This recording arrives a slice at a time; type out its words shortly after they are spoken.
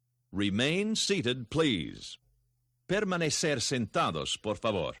Remain seated, please. Permanecer sentados, por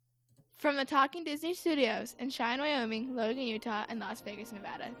favor. From the Talking Disney Studios in Cheyenne, Wyoming, Logan, Utah, and Las Vegas,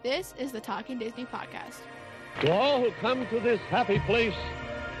 Nevada, this is the Talking Disney Podcast. To all who come to this happy place,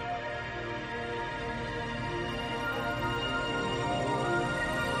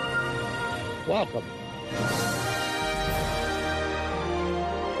 welcome.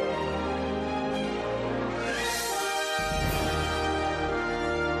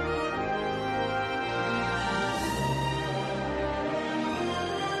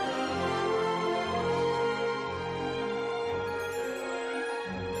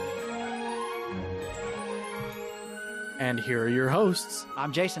 And here are your hosts.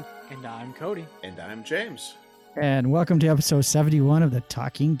 I'm Jason. And I'm Cody. And I'm James. And welcome to episode 71 of the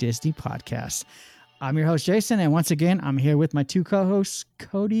Talking Disney Podcast. I'm your host, Jason. And once again, I'm here with my two co-hosts,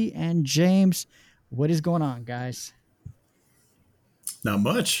 Cody and James. What is going on, guys? Not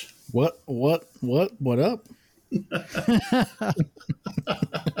much. What up?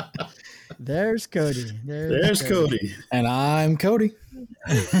 There's Cody. There's Cody. And I'm Cody.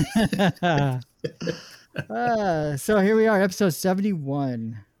 So here we are, episode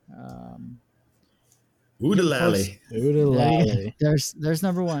 71. Oodalally. Oodalally. There's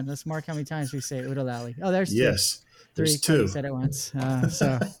number one. Let's mark how many times we say oodalally. Oh, there's two. Yes. Three. There's two. Said it once.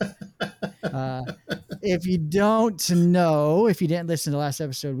 If you don't know, if you didn't listen to the last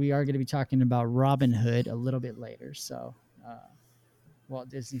episode, we are going to be talking about Robin Hood a little bit later. So, Walt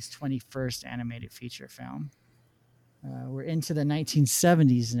Disney's 21st animated feature film. We're into the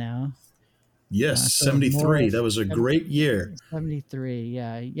 1970s now. Yes, So 73. That was a great year. 73.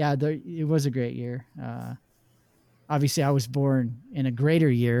 Yeah. It was a great year. Obviously, I was born in a greater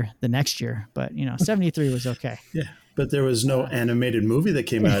year the next year, but 73 was okay. Yeah, but there was no animated movie that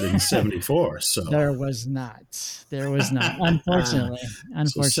came out in 74. So There was not. Unfortunately.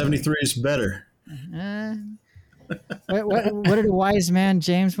 So 73 is better. What did a wise man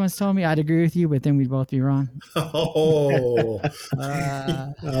James once told me? I'd agree with you, but then we'd both be wrong. Oh,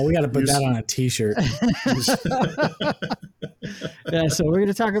 We got to put that on a T-shirt. Yeah, so we're going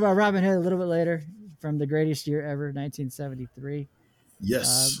to talk about Robin Hood a little bit later from the greatest year ever, 1973.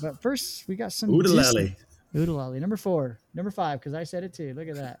 yes. But first, we got some Oodalally. Oodalally. Number 5, because I said it too. Look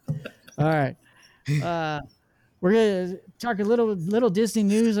at that. All right. We're going to talk a little Disney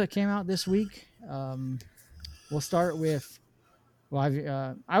news that came out this week. We'll start with,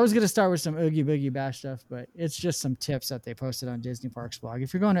 I was going to start with some Oogie Boogie Bash stuff, but it's just some tips that they posted on Disney Parks blog.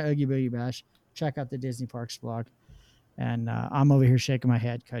 If you're going to Oogie Boogie Bash, check out the Disney Parks blog. And I'm over here shaking my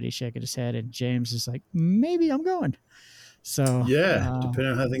head, Cody's shaking his head, and James is like, maybe I'm going. So Yeah,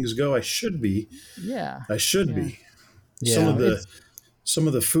 depending on how things go, I should be. Yeah. I should be. Yeah. Some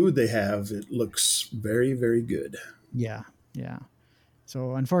of the food they have, it looks very, very good. Yeah.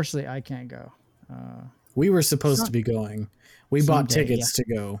 So unfortunately, I can't go. We were supposed to be going. We bought Someday, tickets to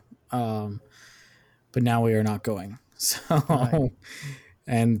go, but now we are not going. So, Right.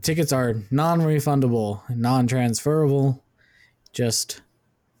 And tickets are non-refundable, non-transferable. Just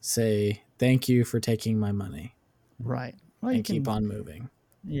say thank you for taking my money Right. Well, and keep on moving.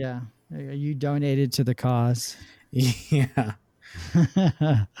 Yeah. You donated to the cause. Yeah.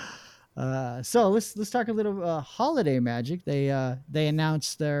 So let's talk a little holiday magic. They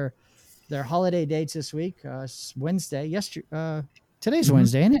announced their holiday dates this week. It's Wednesday. Today's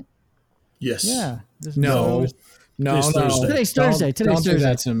Wednesday, isn't it? Yes. Yeah. No. Today's Thursday. Don't do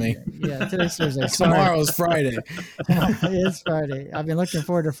that to me. Yeah, today's Thursday. Sorry. Tomorrow's Friday. It's Friday. I've been looking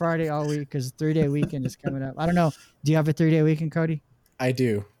forward to Friday all week because 3-day weekend is coming up. I don't know. Do you have a 3-day weekend, Cody? I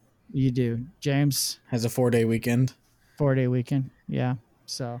do. You do. James? Has a 4-day weekend. 4-day weekend. Yeah.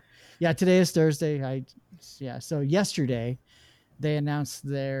 So, yeah, today is Thursday. So yesterday they announced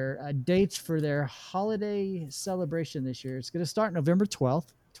their dates for their holiday celebration this year. It's going to start November 12th,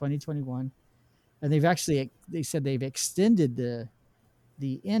 2021. And they said they've extended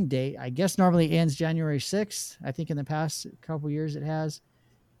the end date. I guess normally ends January 6th. I think in the past couple years it has.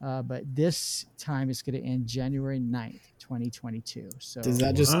 But this time it's going to end January 9th, 2022. So Does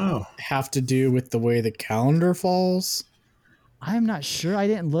that just have to do with the way the calendar falls? I'm not sure. I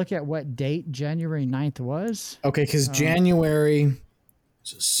didn't look at what date January 9th was. Okay, because January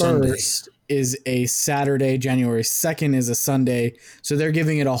Sunday. 1st is a Saturday, January 2nd is a Sunday. So they're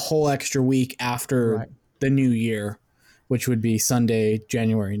giving it a whole extra week after the new year, which would be Sunday,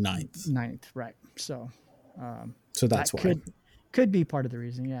 January 9th. 9th, right. So That's why. Could be part of the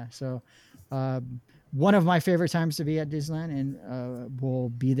reason, yeah. So one of my favorite times to be at Disneyland, and we'll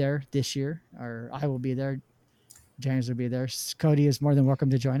be there this year, or I will be there. James will be there. Cody is more than welcome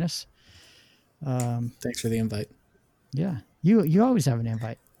to join us. Thanks for the invite. Yeah, you always have an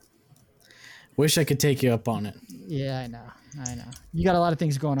invite. Wish I could take you up on it. Yeah, I know. You got a lot of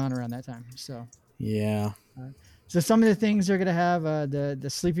things going on around that time. So Yeah. some of the things they're gonna have the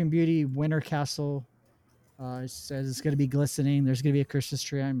Sleeping Beauty Winter Castle. It says it's gonna be glistening. There's gonna be a Christmas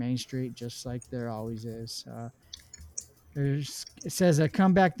tree on Main Street, just like there always is. It says a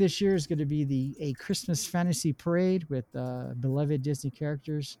comeback this year is going to be a Christmas fantasy parade with beloved Disney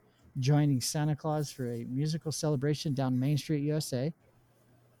characters joining Santa Claus for a musical celebration down Main Street, USA.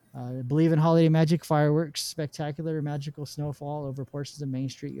 Believe in holiday magic fireworks, spectacular magical snowfall over portions of Main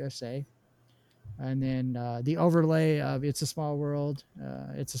Street, USA. And then the overlay of It's a Small World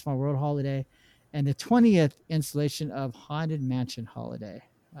holiday, and the 20th installation of Haunted Mansion holiday.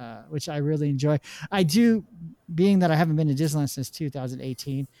 Which I really enjoy. I do, being that I haven't been to Disneyland since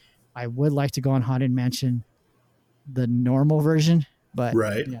 2018, I would like to go on Haunted Mansion, the normal version, but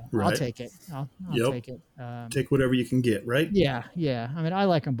Right. I'll take it. I'll take it. Take whatever you can get, right? Yeah. I mean, I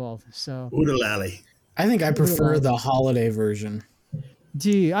like them both. So, Oodalally. I think I prefer the holiday version. do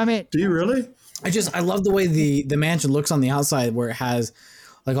you really? I love the way the mansion looks on the outside, where it has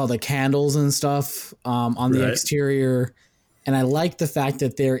like all the candles and stuff on the exterior. And I like the fact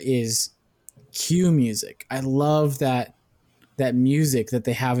that there is queue music. I love that music that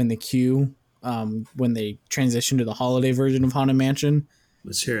they have in the queue when they transition to the holiday version of Haunted Mansion.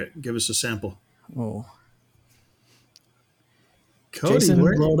 Let's hear it. Give us a sample. Oh, Cody, Jason,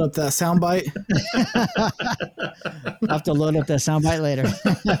 load up that soundbite. I'll have to load up that soundbite later.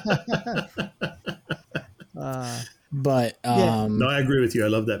 No, I agree with you. I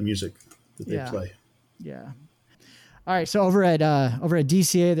love that music that they play. Yeah. All right, so over at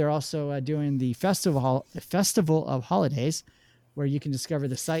DCA, they're also doing the Festival of Holidays, where you can discover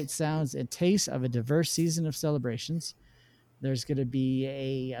the sights, sounds, and tastes of a diverse season of celebrations. There's going to be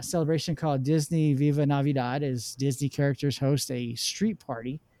a celebration called Disney Viva Navidad, as Disney characters host a street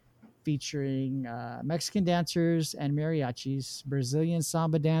party featuring Mexican dancers and mariachis, Brazilian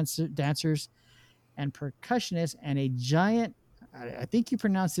samba dancers, and percussionists, and a giant, I think you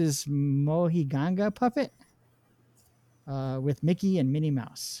pronounce this Mohiganga puppet. With Mickey and Minnie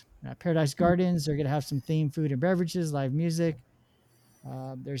Mouse. Paradise Gardens, they're going to have some themed food and beverages, live music.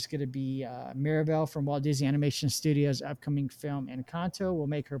 There's going to be Mirabelle from Walt Disney Animation Studios' upcoming film Encanto will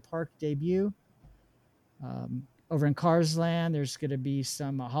make her park debut. Over in Cars Land, there's going to be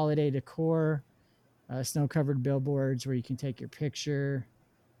some holiday decor, snow-covered billboards where you can take your picture.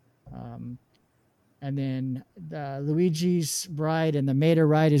 And then Luigi's Ride and the Mater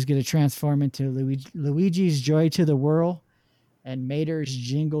Ride is going to transform into Luigi's Joy to the Whirl and Mater's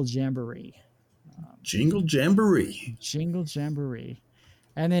Jingle Jamboree. Jingle Jamboree.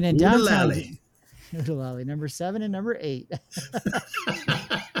 And then in downtown... Oodalally. Number 7 and number 8.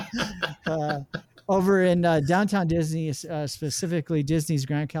 Over in downtown Disney, specifically Disney's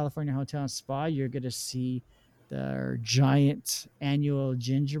Grand California Hotel and Spa, you're going to see their giant annual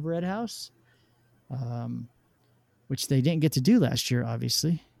gingerbread house. Which they didn't get to do last year,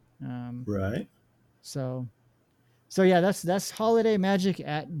 obviously. Right. So yeah, that's holiday magic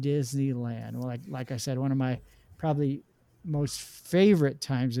at Disneyland. Well, like I said, one of my probably most favorite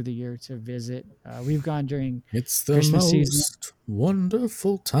times of the year to visit. We've gone during it's the Christmas most season.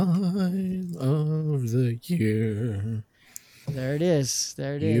 Wonderful time of the year. There it is.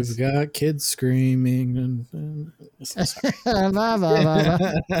 You've got kids screaming. It's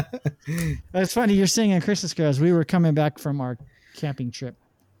funny you're singing Christmas carols. We were coming back from our camping trip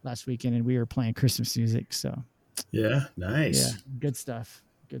last weekend, and we were playing Christmas music. So yeah, nice. Yeah, good stuff.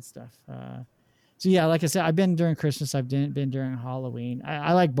 So yeah, like I said, I've been during Christmas. I've been during Halloween.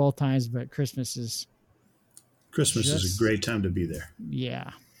 I like both times, but Christmas is a great time to be there. Yeah.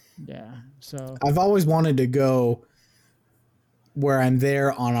 So I've always wanted to go where I'm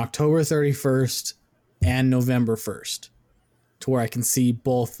there on October 31st and November 1st, to where I can see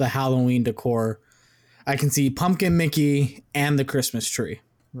both the Halloween decor. I can see Pumpkin Mickey and the Christmas tree.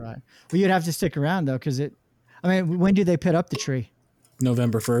 Right. Well, you'd have to stick around though, when do they put up the tree?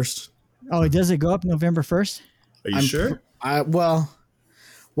 November 1st. Oh, does it go up November 1st? Are you sure? Well,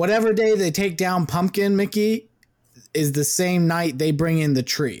 whatever day they take down Pumpkin Mickey is the same night they bring in the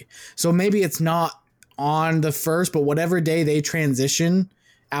tree. So maybe it's not on the 1st, but whatever day they transition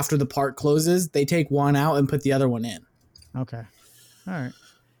after the park closes, they take one out and put the other one in. Okay. All right.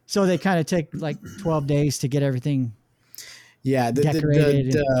 So they kind of take like 12 days to get everything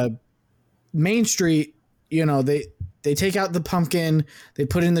decorated. The Main Street, they take out the pumpkin, they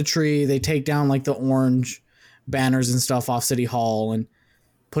put in the tree, they take down like the orange banners and stuff off City Hall and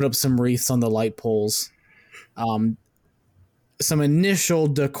put up some wreaths on the light poles. Some initial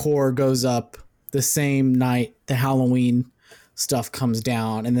decor goes up the same night the Halloween stuff comes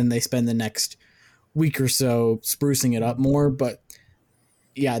down, and then they spend the next week or so, sprucing it up more. But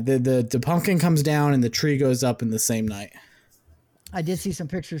yeah, the pumpkin comes down and the tree goes up in the same night. I did see some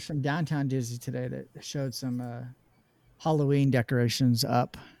pictures from downtown Disney today that showed some Halloween decorations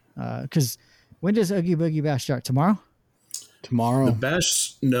up. Because when does Oogie Boogie Bash start? Tomorrow? Tomorrow. The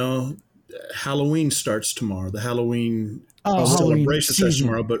bash, no, Halloween starts tomorrow. The Halloween Halloween celebration starts season.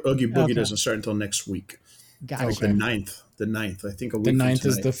 tomorrow, but Oogie Boogie Okay. doesn't start until next week. Gotcha. Like the 9th. The 9th, I think a week The from 9th is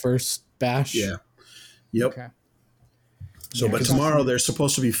tonight. the first bash. Yeah. Yep. Okay. So, Yeah, but 'cause tomorrow they're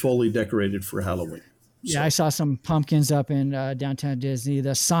supposed to be fully decorated for Halloween. Yeah, I saw some pumpkins up in downtown Disney.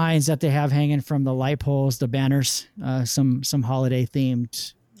 The signs that they have hanging from the light poles, the banners, some holiday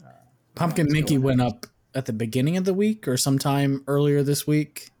themed. Pumpkin Mickey went up at the beginning of the week or sometime earlier this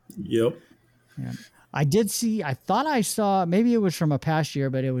week. Yep. Yeah. I did see. I thought I saw. Maybe it was from a past year,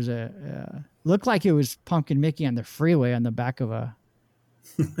 but it was looked like it was Pumpkin Mickey on the freeway on the back of a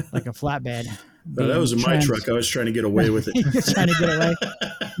like a flatbed. No, that was in my truck. I was trying to get away with it. You're trying to get away.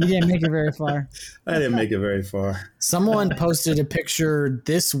 You didn't make it very far. I didn't make it very far. Someone posted a picture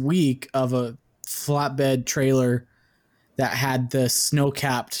this week of a flatbed trailer that had the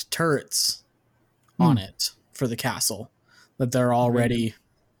snow-capped turrets on it for the castle that they're already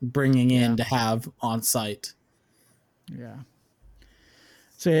bringing in to have on site. Yeah.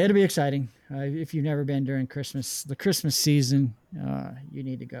 So it'll be exciting. If you've never been during the Christmas season, you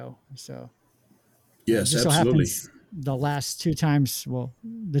need to go. So Yes, just so absolutely. happens the last two times, well,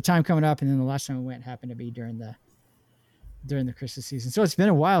 the time coming up and then the last time we went happened to be during the Christmas season. So it's been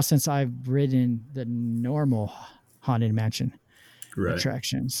a while since I've ridden the normal Haunted Mansion Right.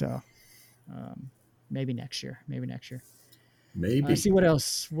 attraction. So maybe next year. Maybe. See what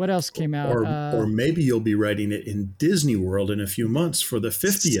else came out. Or maybe you'll be riding it in Disney World in a few months for the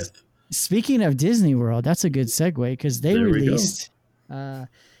 50th. Speaking of Disney World, that's a good segue because they There we go. released,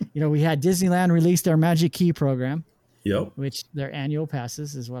 we had Disneyland release their Magic Key program, Yep. which their annual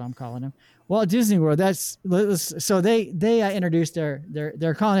passes is what I'm calling them. Walt Disney World, so they introduced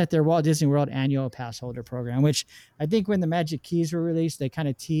they're calling it their Walt Disney World annual pass holder program, which I think when the Magic Keys were released, they kind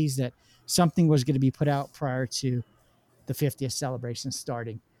of teased that something was going to be put out prior to the 50th celebration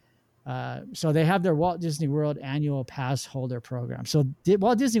starting. So they have their Walt Disney World annual pass holder program. So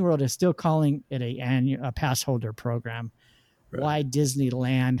Walt Disney World is still calling it a pass holder program. Right. Why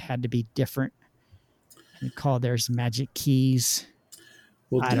Disneyland had to be different and call theirs Magic Keys.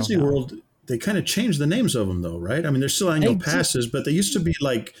 Well, I don't Disney know. World, they kind of changed the names of them, though, right? I mean, they're still annual They did. passes, but they used to be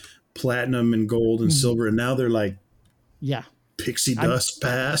like platinum and gold and silver, and now they're like Yeah. Pixie Dust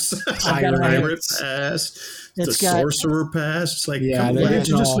Pass, I've got it right Pirate here. Pass, the It's got- Sorcerer Pass. It's like, Yeah, come, they're why didn't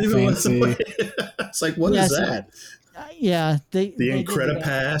you getting just all leave it fancy. the way? It's like, what Yeah, is so- that? Yeah. The they did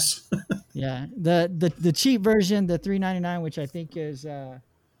Incredipass. that. Yeah. The cheap version, the $3.99, which I think is, I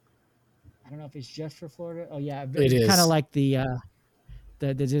don't know if it's just for Florida. Oh yeah. It is. Kind of like the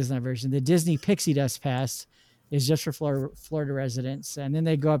Disney version. The Disney Pixie Dust Pass is just for Florida residents. And then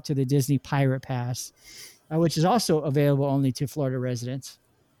they go up to the Disney Pirate Pass, which is also available only to Florida residents.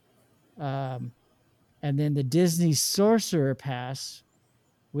 And then the Disney Sorcerer Pass,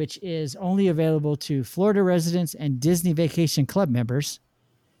 which is only available to Florida residents and Disney Vacation Club members.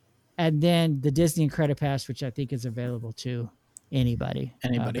 And then the Disney Incredipass, which I think is available to anybody.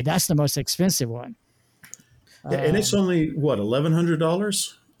 But that's the most expensive one. Yeah, and it's only, what, $1,100?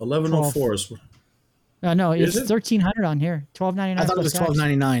 $1,104 is No, Is it's it? $1,300 on here. $1,299. I thought it was plus tax.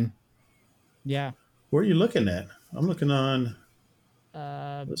 $12.99. Yeah. Where are you looking at? I'm looking on,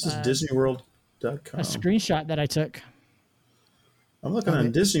 this is A DisneyWorld.com. screenshot that I took. I'm looking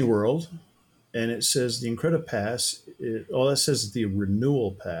on Disney World, and it says the Incredipass. That says the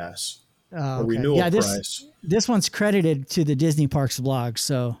renewal pass, Oh, a okay. renewal Yeah, price. this one's credited to the Disney Parks blog.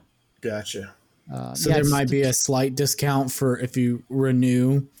 So, Gotcha. So there might be a slight discount for if you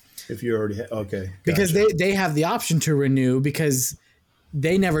renew, If you already okay, because gotcha. they have the option to renew because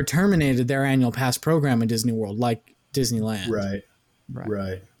they never terminated their annual pass program in Disney World like Disneyland.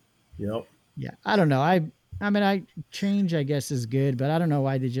 right, yep. Yeah, I don't know. I mean, change, I guess, is good, but I don't know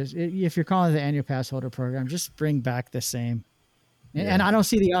why they just, if you're calling it the annual pass holder program, just bring back the same. And I don't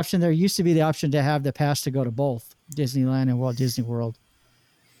see the option. There used to be the option to have the pass to go to both Disneyland and Walt Disney World.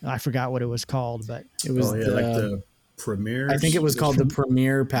 I forgot what it was called, but It was like the Premier. I think it was called the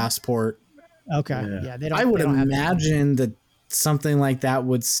Premier Passport. okay. Yeah. Yeah, they don't. I would they don't have that. imagine that something like that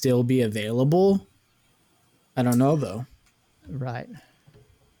would still be available. I don't know though. Right.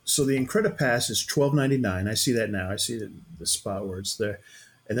 So the Incredipass is $12.99. I see that now. I see the spot where it's there,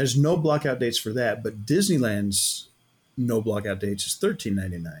 and there's no blockout dates for that. But Disneyland's no blockout dates is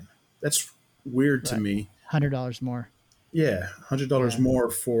 $13.99. That's weird to me. $100 more. Yeah, $100 more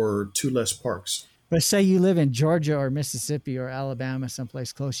for two less parks. But say you live in Georgia or Mississippi or Alabama,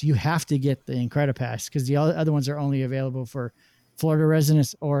 someplace close, you have to get the Incredipass because the other ones are only available for Florida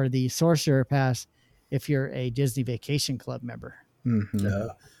residents, or the Sorcerer Pass if you're a Disney Vacation Club member.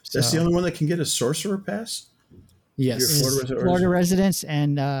 That's the only one that can get a Sorcerer Pass? Yes. Florida residents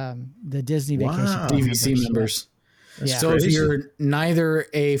and the Disney Vacation Club DVC members. Yeah. So if you're neither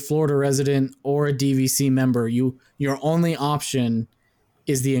a Florida resident or a DVC member, your only option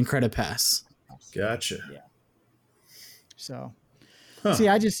is the Incredipass. Gotcha. Yeah. So, see,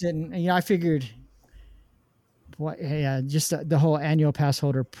 I just didn't. I figured, just the whole annual pass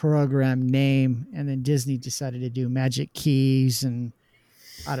holder program name, and then Disney decided to do Magic Keys, and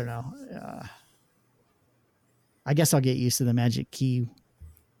I don't know. I guess I'll get used to the Magic Key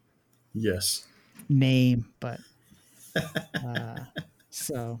Yes. name, but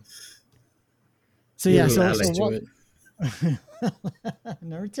so yeah.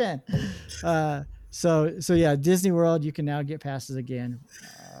 Number 10. So yeah, Disney World, you can now get passes again.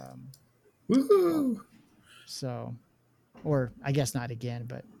 Woohoo! So, or I guess not again,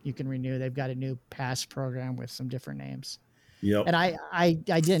 but you can renew. They've got a new pass program with some different names. Yep. And I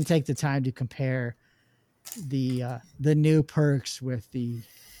didn't take the time to compare the new perks with the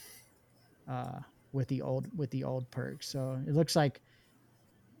old perks. So it looks like,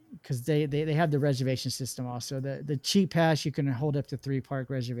 because they have the reservation system also. The cheap pass, you can hold up to 3 park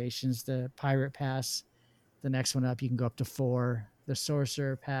reservations. The Pirate Pass, the next one up, you can go up to 4. The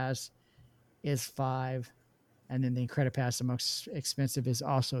Sorcerer Pass is 5. And then the Incredipass, the most expensive, is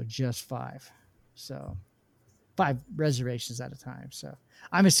also just 5. So 5 reservations at a time. So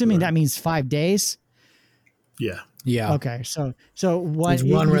I'm assuming that means 5 days. Yeah. Yeah. Okay. So It's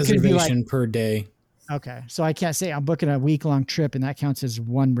one reservation per day. Okay. So I can't say I'm booking a week-long trip and that counts as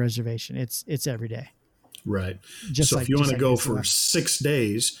one reservation. It's every day. Right. So if you want to go for 6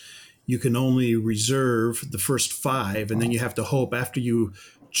 days, you can only reserve the first 5, and then you have to hope after you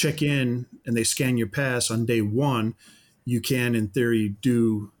check in and they scan your pass on day 1, you can, in theory,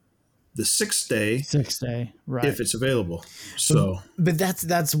 do the 6th day. 6th day, right? If it's available. So, but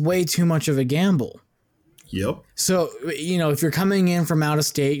that's way too much of a gamble. Yep. So, if you're coming in from out of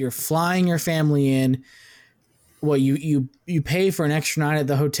state, you're flying your family in, well, you pay for an extra night at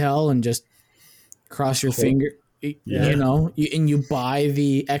the hotel and just cross your finger, and you buy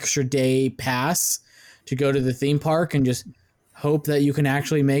the extra day pass to go to the theme park and just hope that you can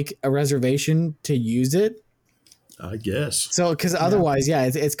actually make a reservation to use it. I guess. So, because otherwise,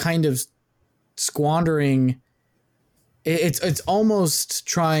 it's kind of squandering. It's almost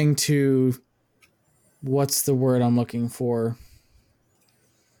trying to. What's the word I'm looking for?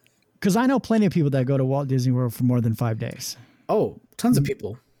 Because I know plenty of people that go to Walt Disney World for more than 5 days. Oh, tons of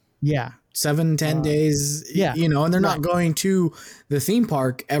people. Yeah. 7-10 days. Yeah. And they're not going to the theme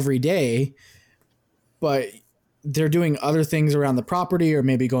park every day, but they're doing other things around the property, or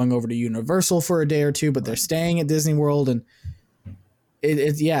maybe going over to Universal for a day or two, but they're staying at Disney World. And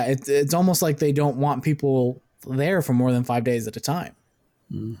it's almost like they don't want people there for more than 5 days at a time.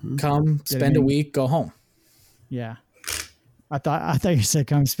 Mm-hmm. Come, spend a week, go home. Yeah. I thought you said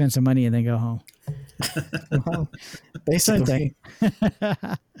come spend some money and then go home. Well, basically.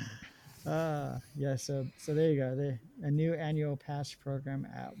 Yeah, so there you go. A new annual pass program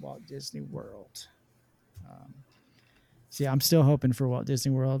at Walt Disney World. See, I'm still hoping for Walt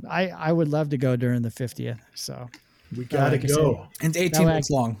Disney World. I would love to go during the 50th. So we gotta go. It's 18 months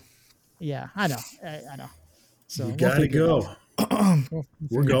long. Yeah, I know. I know. So we gotta go.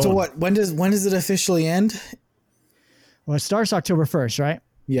 We're going. So what? When does it officially end? Well, it starts October 1st, right?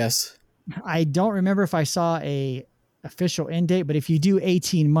 Yes. I don't remember if I saw a official end date, but if you do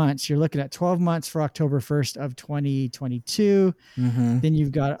 18 months, you're looking at 12 months for October 1st of 2022. Mm-hmm. Then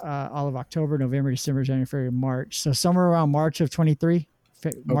you've got all of October, November, December, January, February, March. So somewhere around March of 23,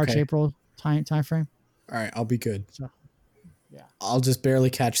 March, April time frame. All right, I'll be good. So, yeah, I'll just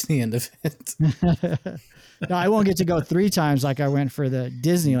barely catch the end of it. No, I won't get to go 3 times like I went for the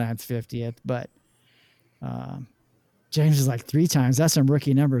Disneyland's 50th, but James is like 3 times. That's some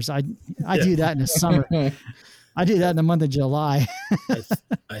rookie numbers. I do that in the summer. I do that in the month of July.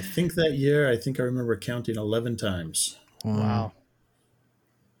 I think that year, I remember counting 11 times. Wow.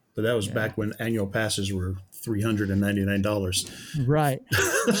 But that was back when annual passes were $399. Right.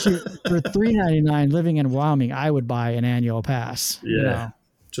 Shoot, for $399 living in Wyoming, I would buy an annual pass. Yeah.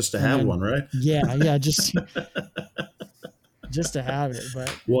 Just to have one, right? Yeah, just to have it.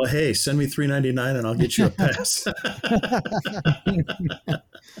 But well, hey, send me $399 and I'll get you a pass.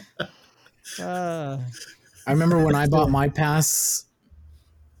 I remember when I bought my pass,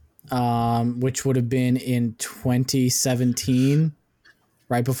 which would have been in 2017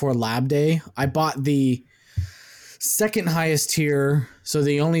 right before Lab Day. I bought the second highest tier, so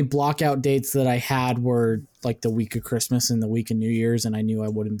the only blockout dates that I had were like the week of Christmas and the week of New Year's, and I knew I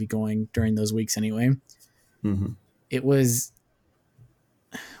wouldn't be going during those weeks anyway. Mm-hmm. It was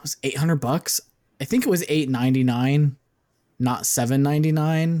 $800. I think it was $899, not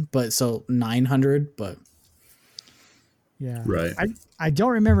 $799, but so $900. But Yeah. Right. I don't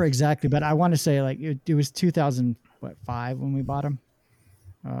remember exactly, but I want to say like it was 2005 when we bought them,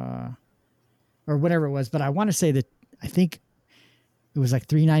 or whatever it was. But I want to say that I think it was like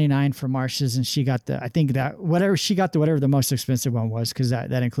 $399 for Marcia's, and she got whatever the most expensive one was, because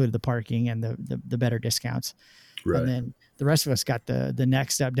that included the parking and the better discounts. Right. And then the rest of us got the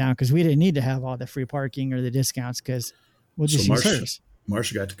next step down, because we didn't need to have all the free parking or the discounts, because we'll just use hers.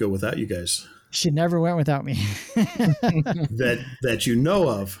 Marcia got to go without you guys. She never went without me. that you know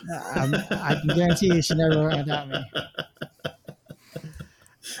of. I can guarantee you she never went without me.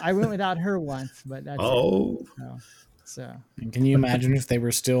 I went without her once, but that's it. So can you imagine if they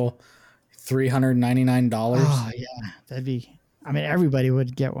were still $399? Oh yeah, that'd be. I mean, everybody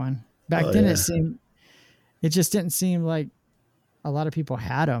would get one. Back then, it just didn't seem like a lot of people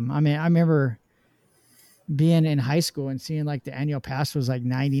had them. I mean, I remember being in high school and seeing like the annual pass was like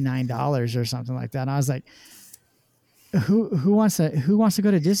 $99 or something like that. And I was like, who wants to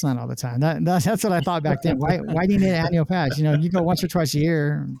go to Disneyland all the time? That's what I thought back then. Why do you need an annual pass? You know, you go once or twice a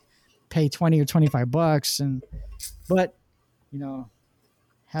year, pay $20 or $25, but you know,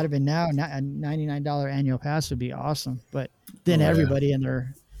 had it been now, a $99 annual pass would be awesome. But then everybody and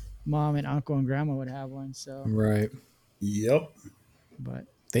their mom and uncle and grandma would have one. So right. Yep. But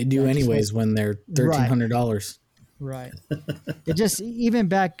they do anyways when they're $1,300. Right. It just, even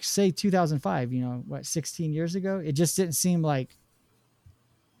back, say 2005, 16 years ago, it just didn't seem like,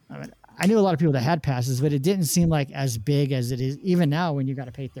 I mean, I knew a lot of people that had passes, but it didn't seem like as big as it is even now when you got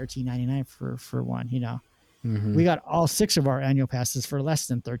to pay $13.99 for one, Mm-hmm. We got all 6 of our annual passes for less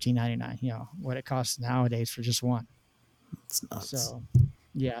than $13.99, what it costs nowadays for just one. It's nuts. So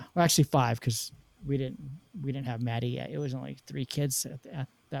yeah, well, actually 5, because we didn't have Maddie yet. It was only 3 kids at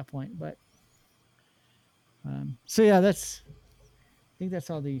that point, but so yeah, I think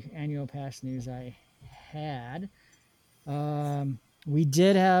that's all the annual pass news I had. We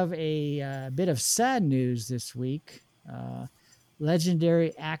did have a bit of sad news this week.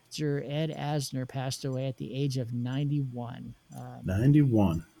 Legendary actor Ed Asner passed away at the age of 91.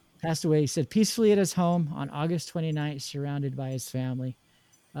 91. Passed away, he said, peacefully at his home on August 29th, surrounded by his family.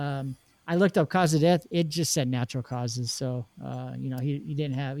 I looked up cause of death. It just said natural causes. So,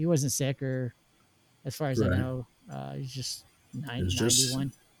 he wasn't sick, or as far as I know, he's just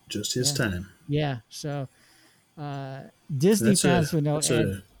 91. Just his time. Yeah. So, Disney fans would know.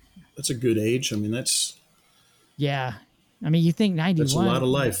 That's a good age. I mean, yeah. I mean, you think 91. That's a lot of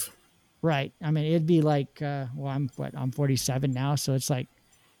life. Right. I mean, it'd be like, I'm 47 now. So it's like,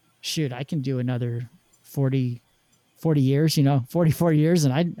 shoot, I can do another 40 years, 44 years,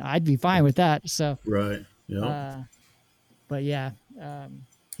 and I'd be fine with that. So, right. Yeah. But yeah,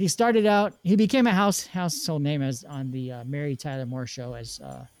 he started out, he became a household name as on the Mary Tyler Moore Show as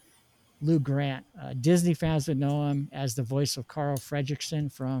Lou Grant. Disney fans would know him as the voice of Carl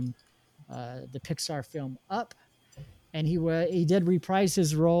Fredricksen from the Pixar film Up. And he did reprise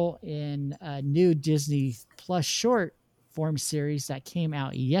his role in a new Disney Plus short form series that came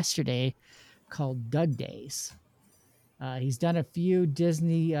out yesterday called Doug Days. He's done a few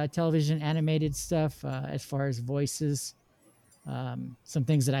Disney television animated stuff as far as voices. Some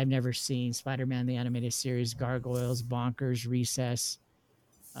things that I've never seen: Spider-Man the animated series, Gargoyles, Bonkers, Recess,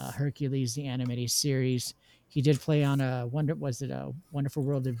 Hercules the animated series. He did play on a Wonderful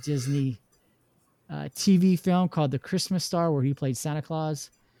World of Disney TV film called The Christmas Star, where he played Santa Claus.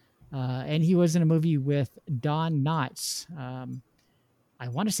 And he was in a movie with Don Knotts. I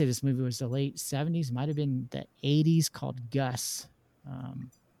want to say this movie was the late 70s, might have been the 80s, called Gus.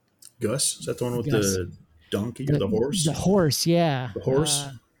 Gus? Is that the one with the donkey or the horse? The horse, yeah. The horse?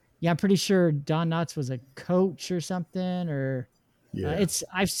 Yeah, I'm pretty sure Don Knotts was a coach or something, or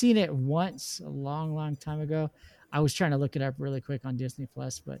I've seen it once a long, long time ago. I was trying to look it up really quick on Disney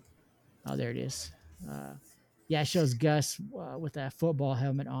Plus, but there it is. It shows Gus with a football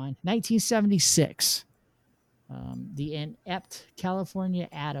helmet on. 1976. The inept California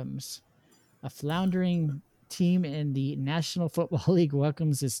Adams, a floundering team in the National Football League,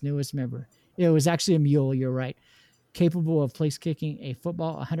 welcomes its newest member. It was actually a mule, you're right, capable of place kicking a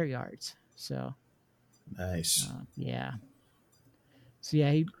football 100 yards. So nice. Yeah. So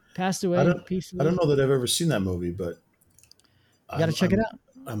yeah, he passed away peacefully. I don't know that I've ever seen that movie, but you got to check it out.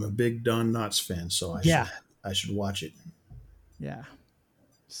 I'm a big Don Knotts fan, so I should watch it. Yeah.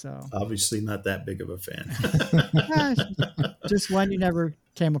 So Obviously not that big of a fan. just one you never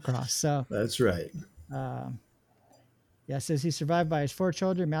came across. So That's right. yeah, it says he's survived by his 4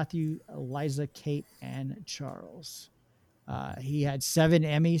 children: Matthew, Eliza, Kate, and Charles. He had 7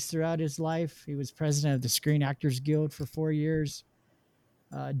 Emmys throughout his life. He was president of the Screen Actors Guild for 4 years.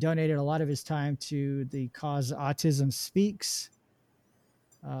 Donated a lot of his time to the cause Autism Speaks.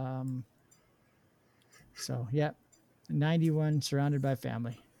 So, yeah, 91, surrounded by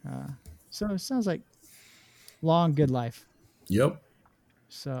family. So it sounds like long, good life. Yep.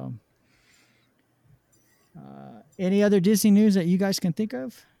 So, any other Disney news that you guys can think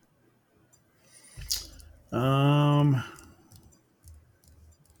of?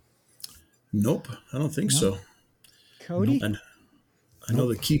 Nope, I don't think so. Cody? And I know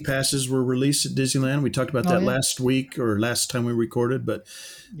the key passes were released at Disneyland. We talked about that last week or last time we recorded, but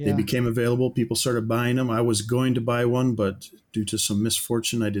they became available. People started buying them. I was going to buy one, but due to some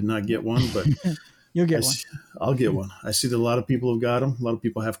misfortune, I did not get one. But You'll get one. I'll get one. I see that a lot of people have got them. A lot of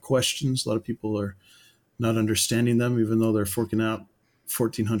people have questions. A lot of people are not understanding them, even though they're forking out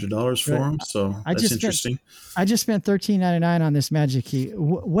 $1,400 for them. So that's interesting. I just spent $13.99 on this Magic Key.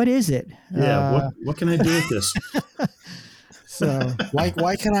 What is it? Yeah. What can I do with this? So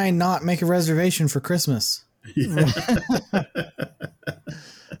why can I not make a reservation for Christmas?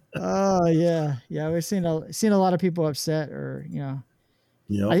 Oh yeah. We've seen a lot of people upset, or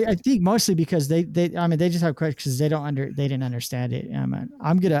Yep. I think mostly because they just have questions. They didn't understand it.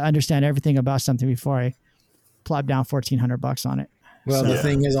 I'm gonna understand everything about something before I plop down $1,400 on it. Well, the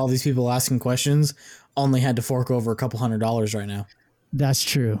thing is, all these people asking questions only had to fork over a couple $100 right now. That's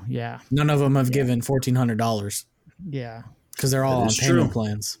true. Yeah. None of them have given $1,400. Yeah. Because they're all on payment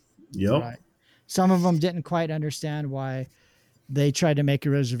plans. Yep. Right. Some of them didn't quite understand why they tried to make a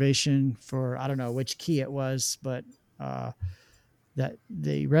reservation for, I don't know which key it was, but that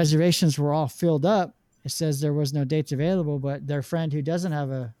the reservations were all filled up. It says there was no dates available, but their friend who doesn't have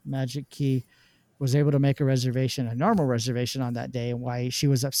a Magic Key was able to make a normal reservation on that day, and why she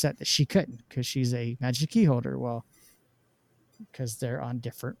was upset that she couldn't, because she's a Magic Key holder. Well, because they're on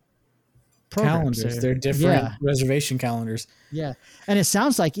different calendars. They're different reservation calendars. Yeah. And it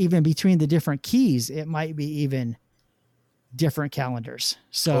sounds like even between the different keys, it might be even different calendars.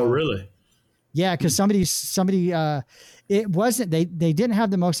 So, oh, really? Yeah. Cause somebody, it wasn't, they didn't have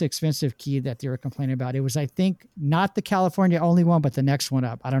the most expensive key that they were complaining about. It was, I think, not the California only one, but the next one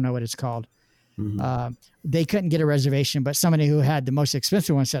up. I don't know what it's called. Mm-hmm. They couldn't get a reservation, but somebody who had the most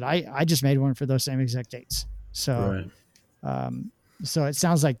expensive one said, I just made one for those same exact dates. So, so it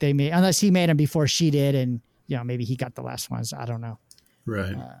sounds like they made, unless he made them before she did, and maybe he got the last ones. I don't know.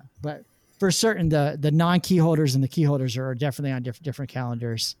 Right. But for certain, the non-key holders and the key holders are definitely on different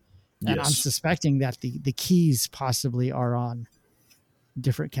calendars. And I'm suspecting that the keys possibly are on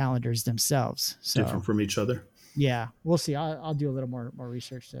different calendars themselves. So, different from each other. Yeah, we'll see. I'll do a little more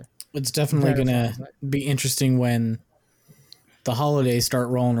research there. It's definitely going to be interesting when the holidays start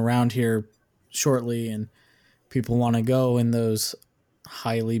rolling around here shortly, and people want to go in those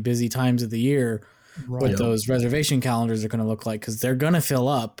highly busy times of the year. What those reservation calendars are going to look like, because they're going to fill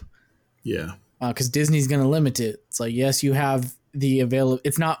up. Yeah. Because Disney's going to limit it. It's like, yes, you have the available.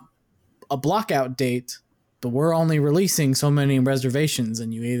 It's not a blockout date, but we're only releasing so many reservations,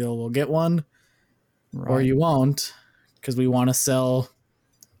 and you either will get one or you won't, because we want to sell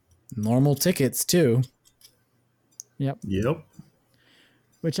normal tickets too. Yep.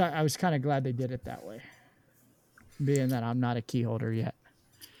 Which I was kind of glad they did it that way, being that I'm not a key holder yet.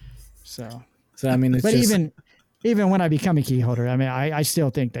 So I mean, it's even when I become a key holder, I mean, I still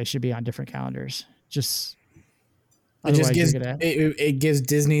think they should be on different calendars. It gives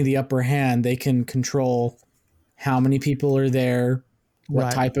Disney the upper hand. They can control how many people are there,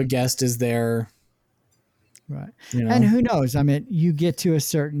 what type of guest is there. Right. And who knows? I mean, you get to a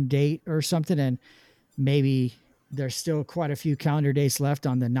certain date or something, and maybe there's still quite a few calendar dates left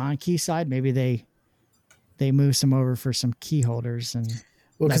on the non-key side. Maybe they move some over for some key holders. And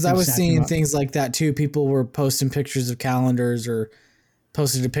because I was seeing things like that too. People were posting pictures of calendars, or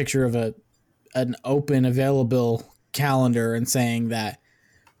posted a picture of an open available calendar and saying that,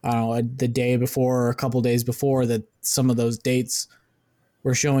 I don't know, the day before or a couple days before, that some of those dates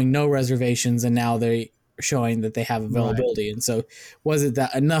were showing no reservations, and now they showing that they have availability. And so was it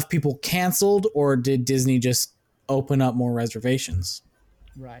that enough people canceled, or did Disney just open up more reservations?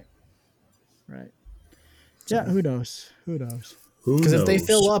 Right. Yeah. Who knows? Because if they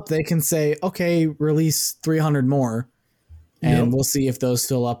fill up, they can say, okay, release 300 more, and we'll see if those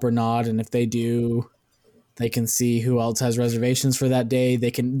fill up or not. And if they do, they can see who else has reservations for that day.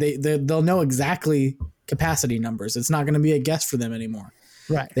 They'll know exactly capacity numbers. It's not going to be a guess for them anymore.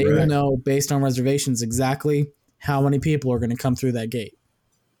 Right. They will Right. know based on reservations exactly how many people are going to come through that gate.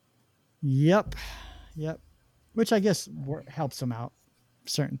 Yep. Which I guess helps them out.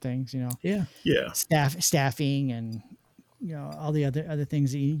 Certain things, Yeah. Yeah. staffing, and all the other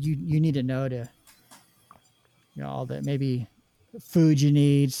things that you need to know to, all the maybe food you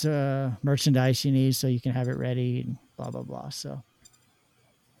need, merchandise you need, so you can have it ready, and blah blah blah. So,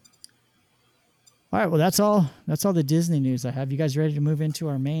 all right, well that's all the Disney news I have. You guys ready to move into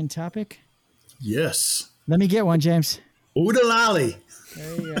our main topic? Yes. Let me get one, James. Oodalali.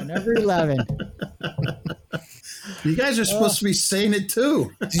 There you go, number 11. You guys are supposed to be saying it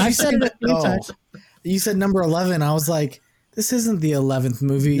too. I said it a few times. You said number 11. I was like, this isn't the 11th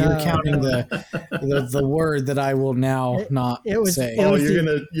movie. No, You're counting the word that I will now not say. Oh,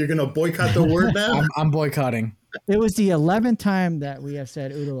 you're gonna boycott the word now? I'm boycotting. It was the 11th time that we have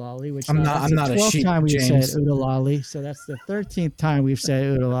said Oodalali, which I'm that's not the a 12th sheep, time we've James. said Oodalali. So that's the 13th time we've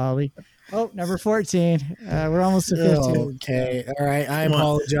said Oodalali. Oh, number 14. We're almost to 15. Okay. All right. I Come on.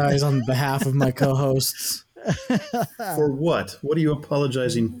 apologize on behalf of my co-hosts. For what? What are you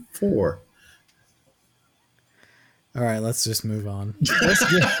apologizing for? All right. Let's just move on.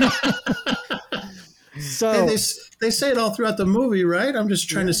 So Hey, they say it all throughout the movie, right? I'm just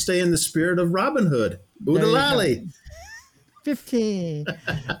trying to stay in the spirit of Robin Hood. Oodalali. 15.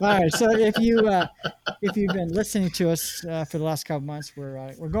 All right. So if you've been listening to us for the last couple months,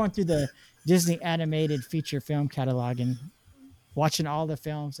 we're going through the Disney animated feature film catalog and watching all the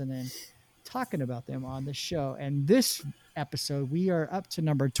films and then talking about them on the show. And this episode, we are up to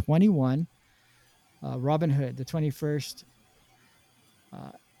number 21, Robin Hood, the 21st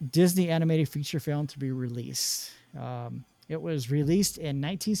Disney animated feature film to be released. It was released in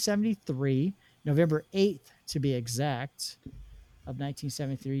 1973, November 8th to be exact, of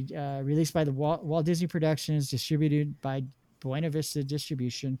 1973. Released by the Walt Disney Productions, distributed by Buena Vista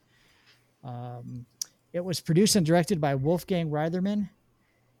Distribution. It was produced and directed by Wolfgang Reitherman.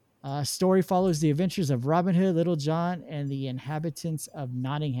 Story follows the adventures of Robin Hood, Little John, and the inhabitants of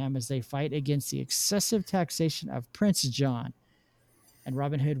Nottingham as they fight against the excessive taxation of Prince John. And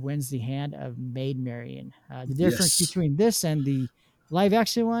Robin Hood wins the hand of Maid Marian. The difference Yes. between this and the live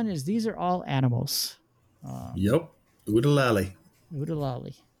action one is these are all animals. Yep. Oodalali.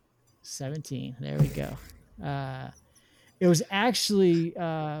 Oodalali. 17. There we go. It was actually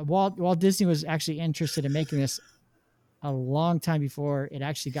Walt Disney was actually interested in making this a long time before it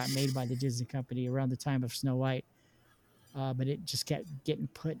actually got made by the Disney company around the time of Snow White. But it just kept getting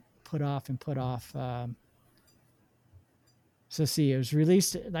put off. So see, it was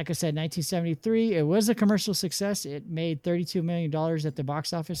released, like I said, 1973. It was a commercial success. It made $32 million at the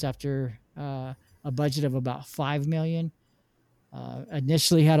box office after a budget of about $5 million.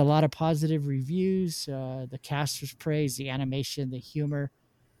 Initially had a lot of positive reviews. The cast was praised, the animation, the humor.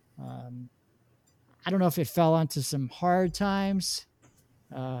 I don't know if it fell onto some hard times.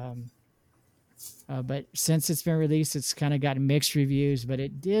 But since it's been released, it's kind of gotten mixed reviews, but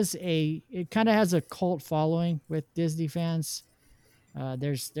it kind of has a cult following with Disney fans.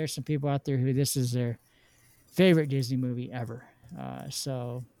 There's some people out there who this is their favorite Disney movie ever.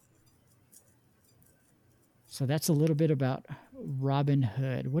 So that's a little bit about Robin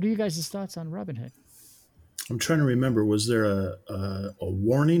Hood. What are you guys' thoughts on Robin Hood? I'm trying to remember. Was there a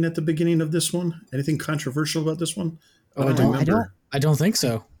warning at the beginning of this one? Anything controversial about this one? Oh, I don't remember. I don't think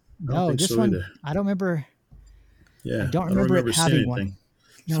so. I don't think this so one, either. I don't remember. Yeah, I don't remember it seeing having one. anything.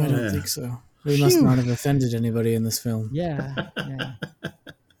 No, I don't Yeah. think so. We must not have offended anybody in this film. Yeah.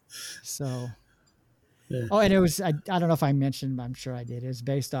 So, Yeah. oh, and it was, I don't know if I mentioned, I'm sure I did. It was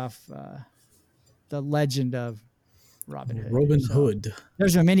based off the legend of Robin Hood. Robin So, Hood.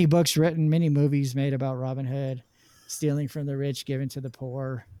 there's been many books written, many movies made about Robin Hood, stealing from the rich, giving to the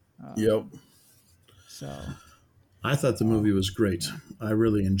poor. Yep. So, I thought the movie was great. I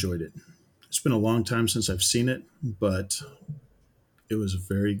really enjoyed it. It's been a long time since I've seen it, but it was a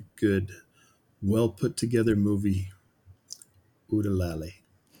very good, well put together movie. Oodalali.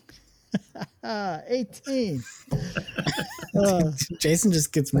 18. Jason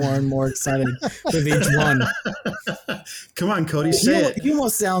just gets more and more excited with each one. Come on, Cody, say it. He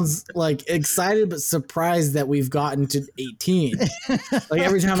almost sounds like excited but surprised that we've gotten to 18. Like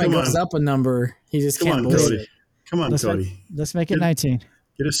every time it Come goes on. up a number, he just Come can't on, believe Cody. it. Come on, Cody. Let's make it 19.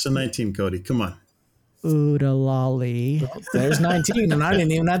 Get us to 19, Cody. Come on. Oodalali. There's 19, and I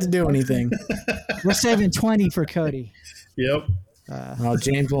didn't even have to do anything. We're saving 20 for Cody. Yep. Oh,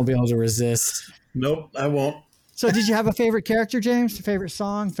 James won't be able to resist. Nope, I won't. So did you have a favorite character, James? Favorite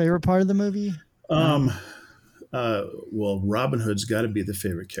song? Favorite part of the movie? Well, Robin Hood's got to be the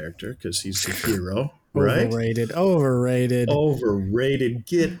favorite character because he's the hero. right? Overrated. Overrated. Overrated.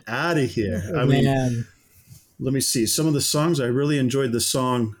 Get out of here. I mean, Man. let me see. Some of the songs, I really enjoyed the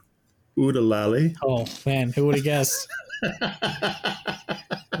song Oodalali. Lally. Oh, man. Who would have guessed?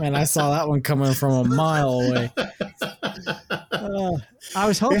 Man, I saw that one coming from a mile away. I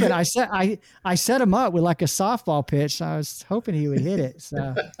was hoping I set him up with like a softball pitch. I was hoping he would hit it.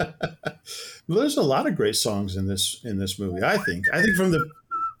 So Well, there's a lot of great songs in this movie. I think from the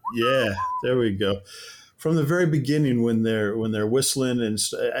there we go. From the very beginning, when they're whistling and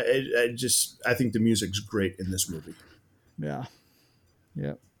I think the music's great in this movie. yeah,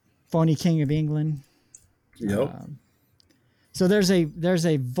 yep. Phony King of England. Yep. So there's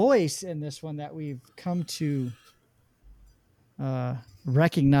a voice in this one that we've come to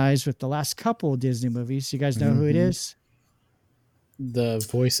recognize with the last couple of Disney movies. You guys know who it is? The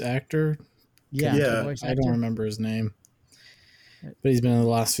voice actor? Yeah. Yeah. The voice I actor. don't remember his name. But he's been in the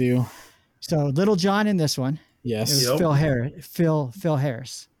last few. So Little John in this one. Yes. It was Yep. Phil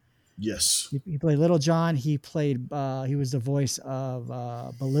Harris. Yes. He played Little John. He was the voice of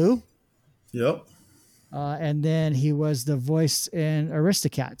Baloo. Yep. And then he was the voice in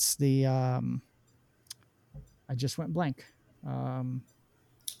Aristocats. I just went blank.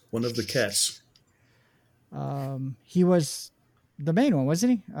 One of the cats. He was the main one,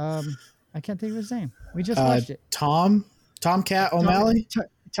 wasn't he? I can't think of his name. We just watched it. Tomcat O'Malley?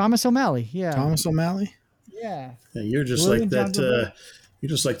 Thomas O'Malley. Yeah. Thomas O'Malley? Yeah. Yeah, you're just William like that. John Gilbert. You're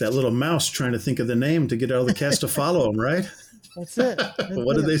just like that little mouse trying to think of the name to get all the cats to follow him, right? That's it.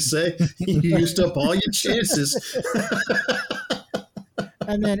 What did they say? You used up all your chances.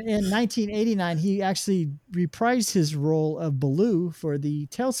 And then in 1989, he actually reprised his role of Baloo for the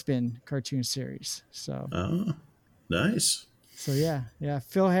Tailspin cartoon series. So, Oh, nice. yeah.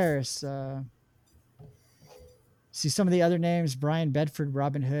 Phil Harris. See some of the other names: Brian Bedford,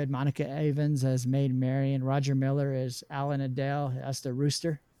 Robin Hood, Monica Evans as Maid Marian, Roger Miller as Alan Adele. That's the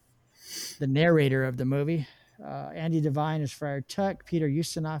rooster, the narrator of the movie. Andy Devine as Friar Tuck. Peter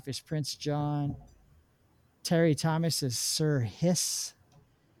Ustinov as Prince John. Terry Thomas as Sir Hiss.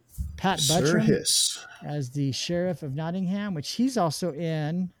 Pat Sir Buttram Hiss. as the Sheriff of Nottingham, which he's also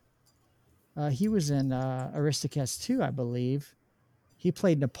in. He was in Aristocats 2, I believe. He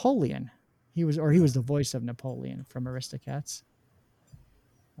played Napoleon. He was the voice of Napoleon from Aristocats.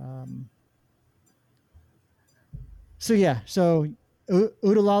 So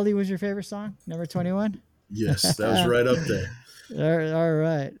Oodalali was your favorite song, number 21? Yes, that was right up there. All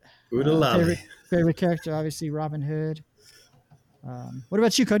right. Oodalali. Favorite character, obviously Robin Hood. What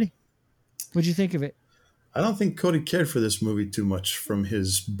about you, Cody? What'd you think of it? I don't think Cody cared for this movie too much from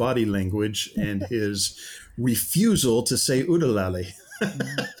his body language and his refusal to say Oodalali.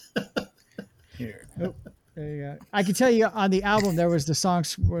 Here. Oh, there you go. I can tell you on the album there was the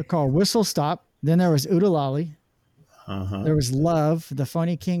songs were called Whistle Stop. Then there was Oodalali. Uh-huh. There was Love, the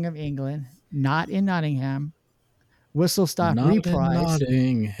Phony King of England, Not in Nottingham, Whistle Stop Not in reprise,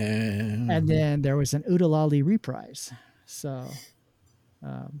 Nottingham. and then there was an Oodalali reprise. So,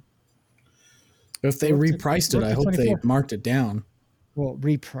 If they What's it- repriced it, what's I the hope they 24? marked it down. well,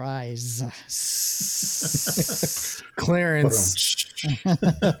 reprise. Clearance.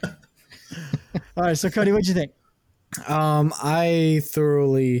 All right, so Cody, what'd you think? I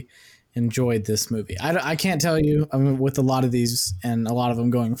thoroughly enjoyed this movie. I can't tell you, I mean, with a lot of these and a lot of them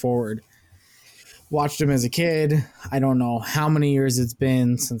going forward, watched them as a kid. I don't know how many years it's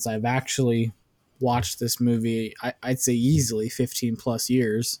been since I've actually watched this movie. I'd say easily 15 plus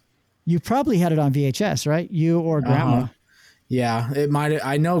years. You probably had it on VHS, right? You or Grandma? Uh-huh. Yeah, it might.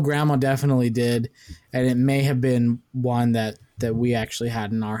 I know Grandma definitely did, and it may have been one that we actually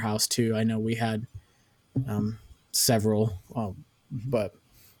had in our house too. I know we had several, but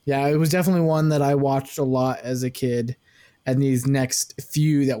yeah, it was definitely one that I watched a lot as a kid. And these next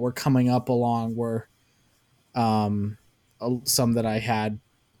few that were coming up along were some that I had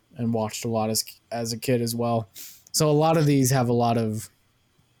and watched a lot as a kid as well. So a lot of these have a lot of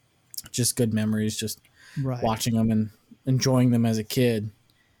just good memories, just Right. watching them and enjoying them as a kid.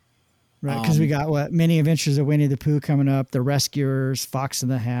 Right, because we got Many Adventures of Winnie the Pooh coming up, The Rescuers, Fox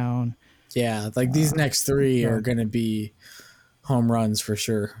and the Hound. Yeah, like these next three are going to be home runs for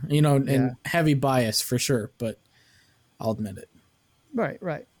sure. You know, and heavy bias for sure, but I'll admit it.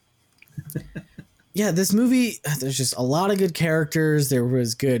 Right. Yeah, this movie, there's just a lot of good characters. There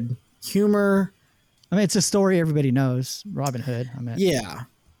was good humor. I mean, it's a story everybody knows, Robin Hood. I mean, Yeah.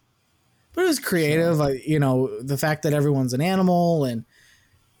 But it was creative. Like, you know, the fact that everyone's an animal and,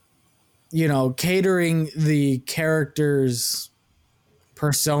 you know, catering the character's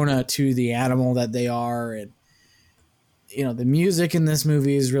persona to the animal that they are. And the music in this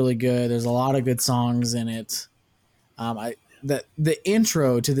movie is really good. There's a lot of good songs in it. The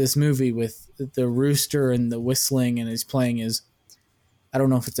intro to this movie with the rooster and the whistling and he's playing his, I don't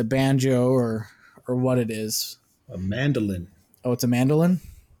know if it's a banjo or what it is. A mandolin. Oh, it's a mandolin?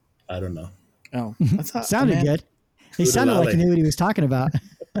 I don't know. Oh, I thought sounded good. He sounded like he knew what he was talking about.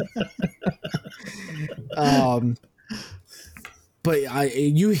 But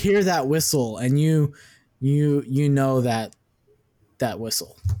you hear that whistle and you know that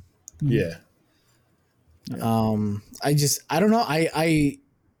whistle. Yeah. I don't know. I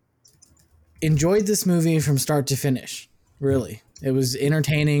enjoyed this movie from start to finish. Really. It was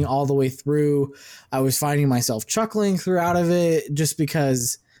entertaining all the way through. I was finding myself chuckling throughout of it just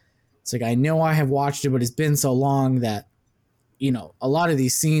because it's like, I know I have watched it, but it's been so long that, a lot of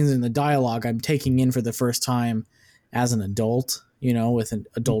these scenes and the dialogue I'm taking in for the first time as an adult, with an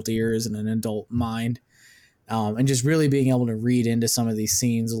adult ears and an adult mind. And just really being able to read into some of these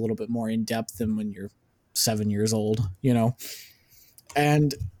scenes a little bit more in depth than when you're 7 years old,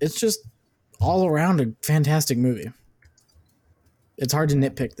 and it's just all around a fantastic movie. It's hard to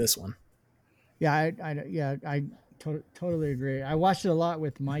nitpick this one. Yeah, I totally agree. I watched it a lot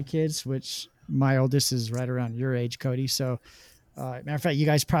with my kids, which my oldest is right around your age, Cody. So, matter of fact, you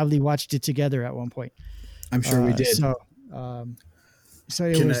guys probably watched it together at one point. I'm sure we did. So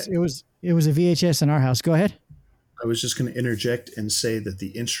it was a VHS in our house. Go ahead. I was just going to interject and say that the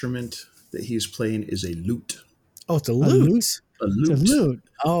instrument that he's playing is a lute. Oh, it's a lute. A lute. It's a lute.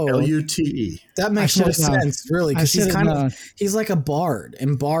 Oh, Lute. that makes more sense, really, because he's like a bard,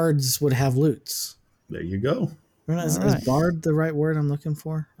 and bards would have lutes. There you go. Is bard the right word I'm looking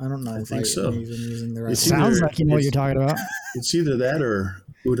for? I don't know. I think so. I'm even using the right. It sounds like you know what you're talking about. It's either that or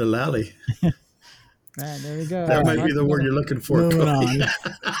Udalali. Right, there we go. That might be the word you're looking for, Moving Cody. on.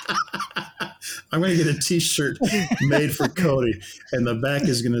 I'm going to get a T-shirt made for Cody, and the back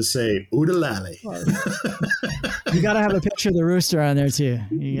is going to say Udalali. You got to have a picture of the rooster on there too.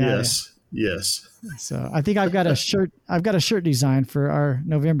 Yes. So I think I've got a shirt. I've got a shirt design for our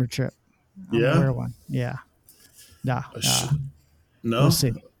November trip. I'm gonna wear one. Yeah. No. We'll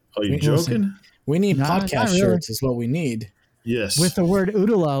see. Are you joking? We need podcast shirts. Is what we need. Yes. With the word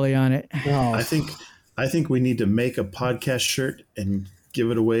Udalali on it. Oh. I think we need to make a podcast shirt and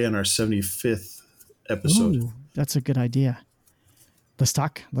give it away on our 75th episode. Ooh, that's a good idea. Let's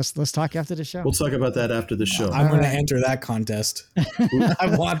talk. Let's talk after the show. We'll talk about that after the show. I'm going to enter that contest.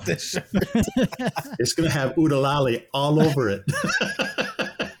 I want this shirt. It's going to have Udalali all over it.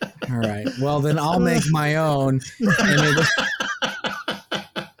 All right. Well, then I'll make my own. And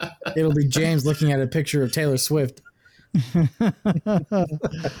it'll be James looking at a picture of Taylor Swift. Like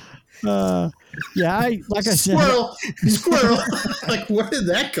I said, squirrel. Like, where did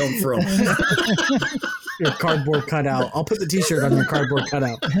that come from? Your cardboard cutout. I'll put the T-shirt on your cardboard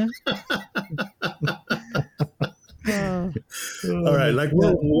cutout. All right, like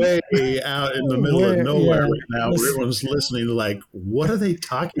we're way out in the middle of nowhere right now. Everyone's listening, like, what are they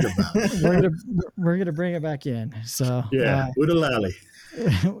talking about? we're gonna bring it back in. So Udalali.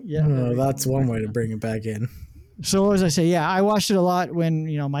 That's one way to bring it back in. So what was I say? Yeah, I watched it a lot when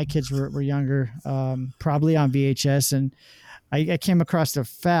my kids were younger, probably on VHS, and I came across the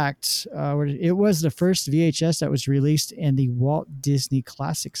fact where it was the first VHS that was released in the Walt Disney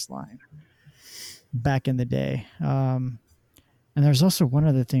Classics line back in the day. And there's also one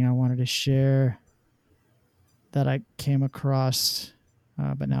other thing I wanted to share that I came across,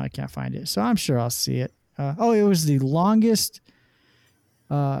 but now I can't find it. So I'm sure I'll see it. It was the longest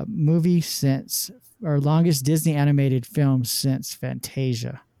movie longest Disney animated film since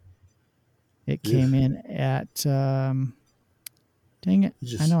Fantasia. It came in at, dang it.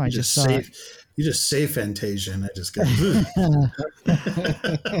 I know I just saw it. You just say Fantasia and I just got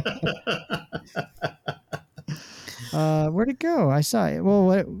where'd it go? I saw it.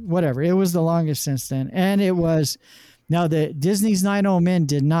 Well, whatever. It was the longest since then. And it was, now the Disney's Nine Old Men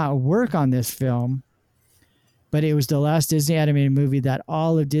did not work on this film, but it was the last Disney animated movie that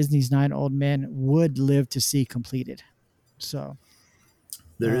all of Disney's Nine Old Men would live to see completed. So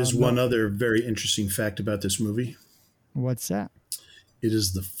there is one other very interesting fact about this movie. What's that? It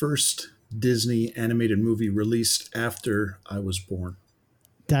is the first Disney animated movie released after I was born.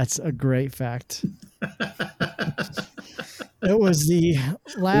 That's a great fact. It was the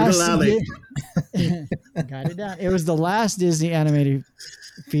last. Got it down. It was the last Disney animated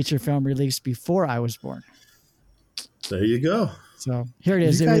feature film released before I was born. There you go. So here it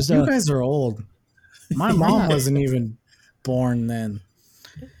is. You guys are old. My mom wasn't even born then.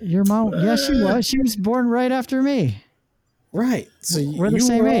 Your mom? Yeah, she was. She was born right after me. Right. So we're the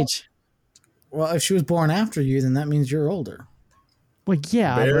same age. Well, if she was born after you, then that means you're older. Well,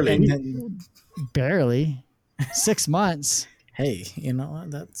 yeah, Barely. but I mean, barely 6 months. Hey, you know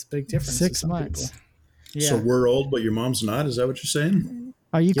what? That's a big difference. to 6 some months. people. Yeah. So we're old, but your mom's not. Is that what you're saying?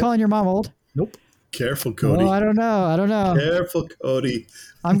 Are you calling your mom old? Nope. Careful, Cody. Oh, I don't know. Careful, Cody.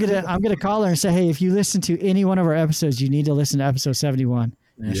 I'm gonna call her and say, hey, if you listen to any one of our episodes, you need to listen to episode 71.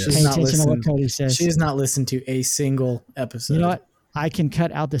 Yeah, Yes. she's Pay not attention to what listened. Cody says. She has not listened to a single episode. You know what? I can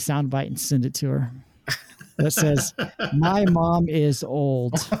cut out the soundbite and send it to her. That says, "My mom is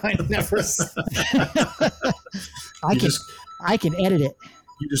old." I never. I can edit it.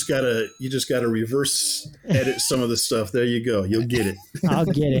 You just gotta reverse edit some of the stuff. There you go. You'll get it. I'll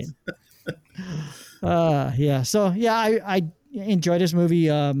get it. Yeah. So yeah, I enjoyed this movie.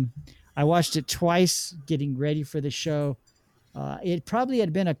 I watched it twice, getting ready for the show. It probably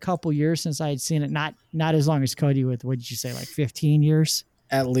had been a couple years since I had seen it. Not as long as Cody with, what did you say, like 15 years?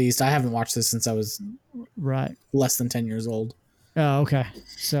 At least I haven't watched this since I was Right. less than 10 years old. Oh, okay.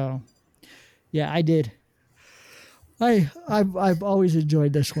 So, yeah, I did. I've always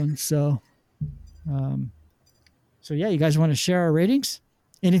enjoyed this one. So, yeah, you guys want to share our ratings?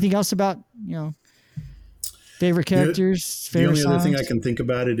 Anything else about, favorite characters, The favorite only other thing songs? I can think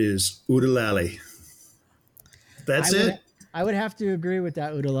about it is Oodalali. That's it. I would have to agree with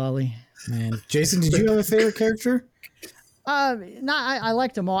that, Oodalali. Man, Jason, did you have a favorite character? I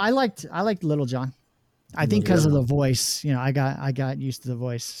liked them all. I liked Little John. I think because of the voice, I got used to the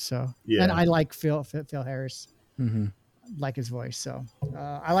voice. So Yeah. and I like Phil Harris, like his voice. So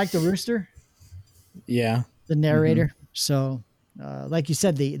I like the rooster, Yeah. the narrator. So like you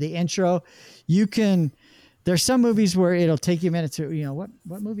said, the intro, there's some movies where it'll take you a minute to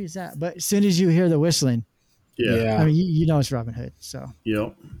what movie is that? But as soon as you hear the whistling, Yeah. I mean you know it's Robin Hood. So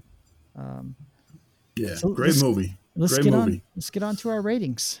Yep. so Great movie. let's Great get movie. on. Let's get on to our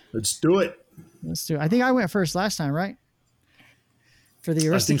ratings. Let's do it. Let's do it. I think I went first last time, right? For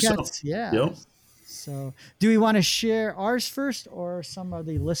the I think so. Aristocats? Yeah. Yep. So do we want to share ours first or some of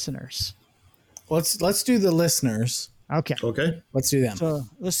the listeners? Let's do the listeners. Okay. Okay. Let's do them. So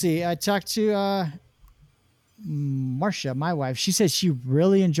let's see. I talked to Marcia, my wife. She said she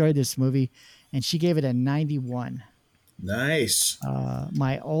really enjoyed this movie and she gave it a 91. Nice.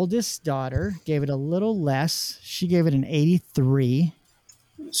 My oldest daughter gave it a little less. She gave it an 83.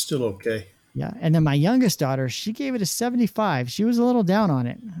 Still okay. Yeah. And then my youngest daughter, she gave it a 75. She was a little down on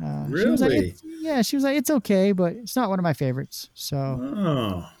it. She was like, Really? she was like, it's okay, but it's not one of my favorites. So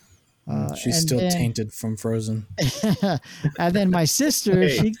Oh. She's and still then- tainted from Frozen. and then my sister,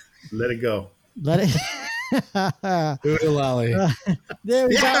 Hey. she Let it go. let it. Oodalali. There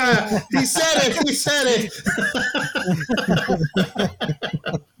we go. Yeah, he said it. He said it.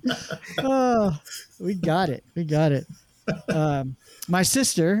 Oh, we got it. We got it. My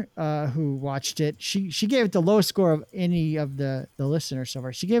sister, who watched it, she gave it the lowest score of any of the listeners so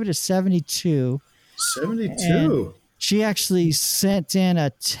far. She gave it a 72. 72. She actually sent in a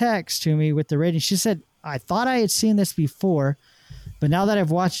text to me with the rating. She said, I thought I had seen this before, but now that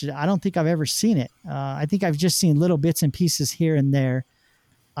I've watched it, I don't think I've ever seen it. I think I've just seen little bits and pieces here and there.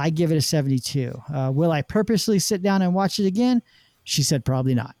 I give it a 72. Will I purposely sit down and watch it again? She said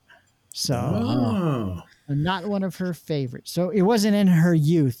probably not. So Oh. not one of her favorites. So it wasn't in her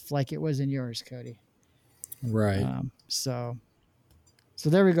youth like it was in yours, Cody. Right. So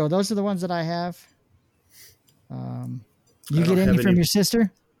there we go. Those are the ones that I have. You I get don't any have from any. your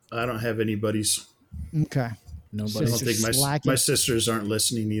sister? I don't have anybody's. Okay. Nobody. I don't Sister's think slacking. my sisters aren't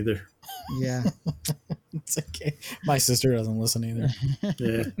listening either. Yeah. It's okay. My sister doesn't listen either.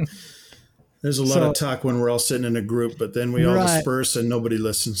 Yeah. There's a lot So- of talk when we're all sitting in a group, but then we all Right. disperse and nobody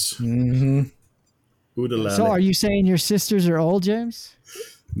listens. Mm-hmm. Oodalali. So are you saying your sisters are old, James?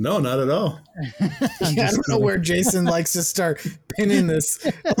 No, not at all. I don't know where Jason likes to start pinning this.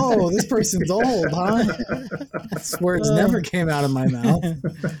 Oh, this person's old, huh? That's words never came out of my mouth.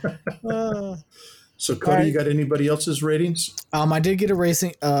 So, Cody, you got anybody else's ratings? I did get a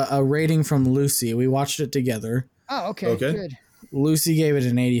rating from Lucy. We watched it together. Oh, okay. Okay. Good. Lucy gave it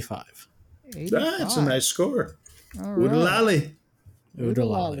an 85. That's a nice score. All right. Oodalali.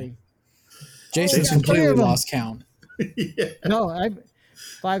 Oodalali. Jason Oh, yeah, completely 3 of 'em. lost count. No, I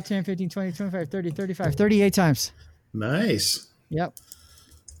 5, 10, 15, 20, 25, 30, 35, 38 times. Nice. Yep.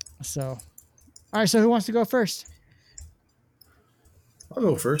 So, all right. So who wants to go first? I'll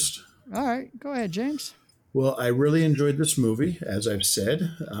go first. All right. Go ahead, James. Well, I really enjoyed this movie, as I've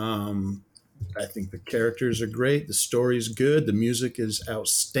said. I think the characters are great. The story's good. The music is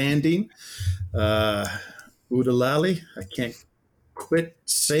outstanding. Oodalali, I can't quit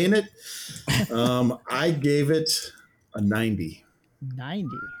saying it. I gave it a 90. 90.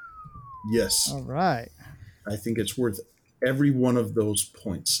 Yes. All right. I think it's worth every one of those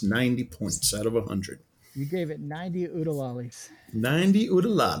points. 90 points out of 100. You gave it 90 oodalalis. 90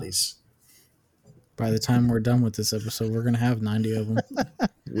 oodalalis. By the time we're done with this episode, we're gonna have 90 of them.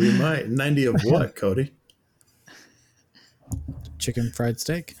 We might. 90 of what, Cody? Chicken fried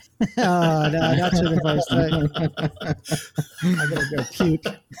steak. Oh, no, not chicken fried steak. I gotta go puke.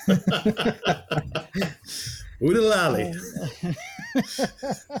 Oodalali.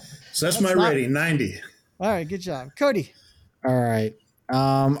 So that's my rating, 90. All right, good job. Cody. All right.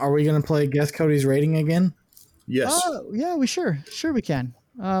 Are we gonna play Guess Cody's rating again? Yes. Oh, yeah, we sure we can.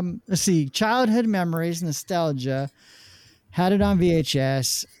 Let's see. Childhood memories, nostalgia. Had it on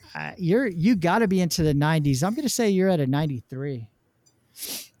VHS. You got to be into the 90s. I'm going to say you're at a 93.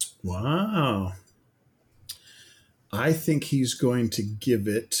 Wow. I think he's going to give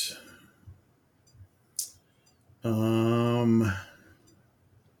it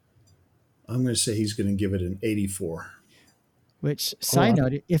I'm going to say he's going to give it an 84. Which, side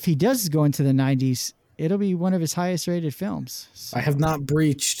note, if he does go into the 90s, it'll be one of his highest rated films. So. I have not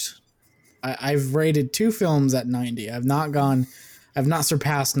breached. I've rated 2 films at 90. I've not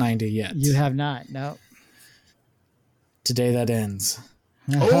surpassed 90 yet. You have not, no. Today that ends.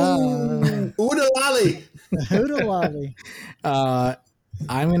 Oh, oodalali. Oodalali.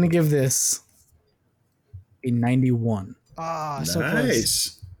 I'm going to give this a 91. Ah, so Nice.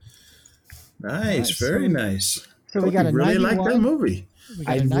 close. Nice. Very nice. So we got a really 91. like that movie.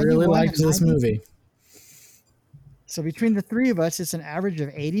 I really liked this movie. So between the three of us, it's an average of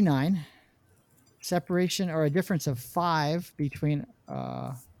 89. Separation or a difference of 5 between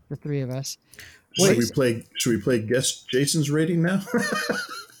the three of us. Should we play guess Jason's rating now?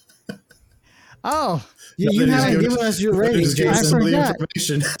 Oh, You haven't given us your ratings, Give us some of the forgot.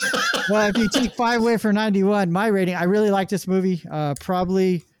 information. well, if you take 5 away from 91, my rating, I really like this movie.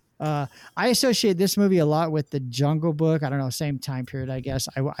 Probably, I associate this movie a lot with the Jungle Book. I don't know, same time period, I guess.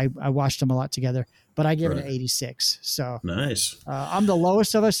 I watched them a lot together, but I give it an 86. So Nice. I'm the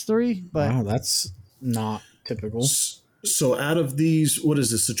lowest of us three, but Wow, that's not typical. So out of these, what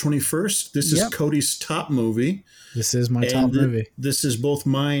is this, the 21st? This is Yep. Cody's top movie. This is my top movie. This is both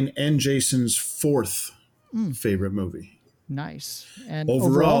mine and Jason's 4th favorite movie. nice. And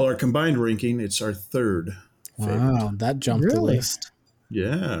Overall, our combined ranking, it's our 3rd favorite. Wow, that jumped the Really? list.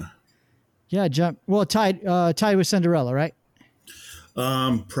 Yeah. yeah, jump. Well, tied with Cinderella, right?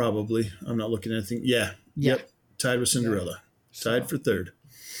 Probably. I'm not looking at anything. Yeah. Yeah. Yep. Tied with Cinderella. Tied for 3rd.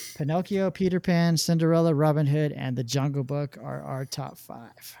 Pinocchio, Peter Pan, Cinderella, Robin Hood, and The Jungle Book are our top 5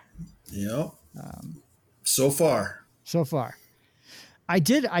 Yep. So far. so far. I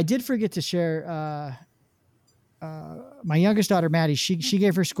did forget to share. My youngest daughter, Maddie, she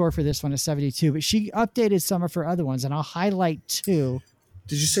gave her score for this one a 72, but she updated some of her other ones, and I'll highlight 2.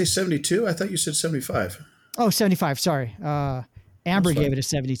 Did you say 72? I thought you said 75. Oh, 75. Sorry. Amber That's fine. gave it a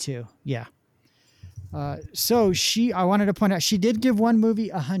 72. Yeah. So I wanted to point out, she did give one movie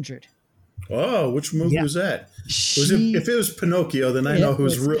 100. Oh, which movie Yeah. was that? She, If it was Pinocchio, then I know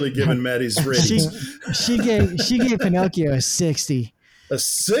who's really giving Maddie's ratings. she gave Pinocchio a 60. A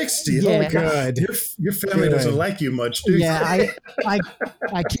 60? Yeah. Holy God. Your family Good. doesn't like you much, do Yeah, they? I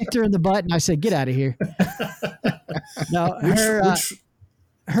kicked her in the butt and I said, "Get out of here." No, her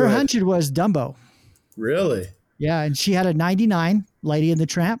Go 100 was Dumbo. Really? Yeah, and she had a 99, Lady and the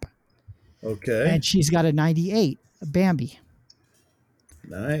Tramp, Okay. and she's got a 98, Bambi.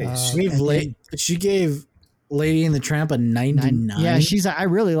 Nice. She gave Lady and the Tramp a 99. Yeah, I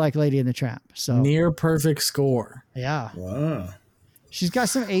really like Lady and the Tramp. So near perfect score. yeah, Wow. she's got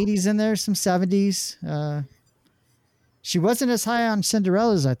some 80s in there, some 70s. She wasn't as high on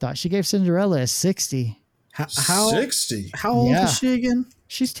Cinderella as I thought. She gave Cinderella a 60. How 60? how old Yeah. is she again?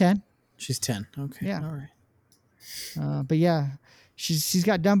 She's 10. She's 10. Okay. Yeah. All right. But yeah, she's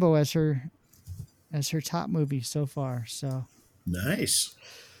got Dumbo as her top movie so far. So Nice.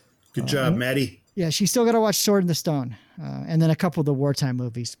 Good job, Maddie. yeah, she's still got to watch Sword in the Stone, and then a couple of the wartime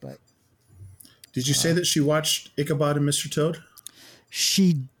movies. But Did you say that she watched Ichabod and Mr. Toad?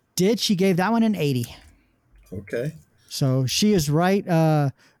 she did. She gave that one an 80. Okay. So she is right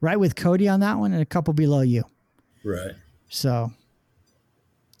with Cody on that one, and a couple below you. Right. So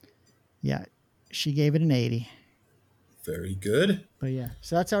yeah, she gave it an 80. Very good. But yeah,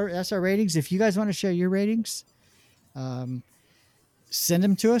 so that's our ratings. If you guys want to share your ratings, send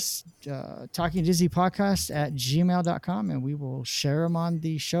them to us, talkingdisneypodcast@gmail.com, and we will share them on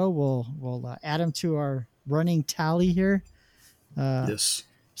the show. We'll add them to our running tally here. Yes.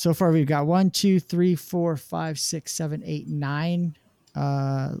 So far, we've got 1, 2, 3, 4, 5, 6, 7, 8, 9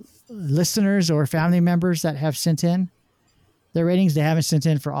 listeners or family members that have sent in. their ratings. They haven't sent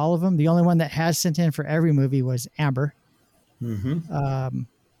in for all of them. The only one that has sent in for every movie was Amber. Mm-hmm.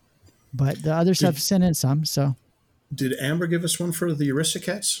 But the others have sent in some. So, did Amber give us one for the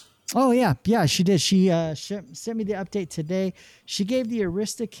Aristocats? oh yeah, she did. She sent me the update today. She gave the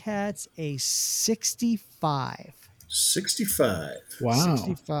Aristocats a 65. 65. Wow.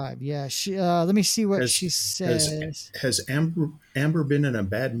 65. Yeah. She. Let me see what she says. Has Amber been in a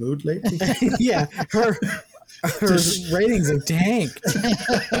bad mood lately? Yeah, her ratings have tanked.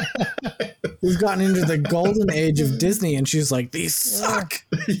 We've gotten into the golden age of Disney, and she's like, "These suck.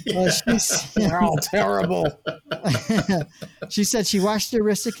 They're all terrible." She said she watched the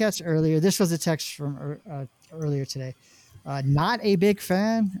Aristocats earlier. This was a text from earlier today. Not a big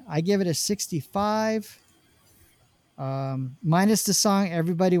fan. I give it a 65. Minus the song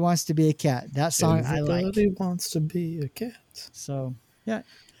 "Everybody Wants to Be a Cat." That song I like. Everybody wants to be a cat. So yeah.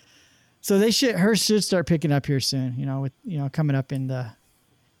 So her should start picking up here soon. With coming up in the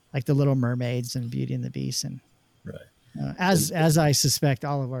Little Mermaids and Beauty and the Beast, and Right. as I suspect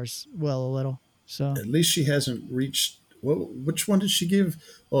all of ours will a little. So At least she hasn't reached. Which one did she give?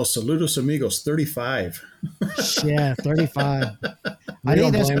 Oh, Saludos Amigos, 35. yeah, 35. We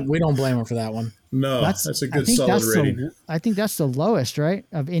don't blame her for that one. No, that's a good solid rating. I think that's the lowest, right?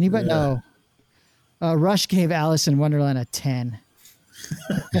 Of anybody? Yeah. No. Rush gave Alice in Wonderland a 10.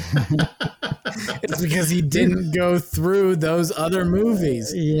 It's because he didn't go through those other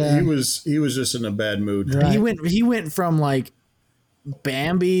movies. Yeah. He was just in a bad mood. Right. He went from like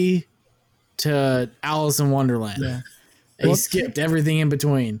Bambi to Alice in Wonderland. Yeah. He skipped everything in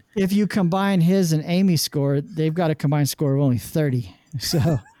between. If you combine his and Amy's score, they've got a combined score of only 30.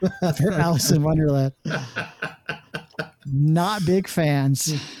 So for Alice in Wonderland, not big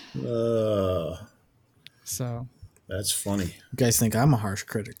fans. So That's funny. You guys think I'm a harsh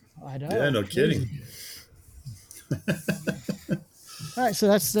critic? I know. Yeah, no kidding. All right, so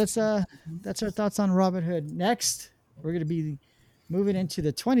that's our thoughts on Robin Hood. Next, we're going to be moving into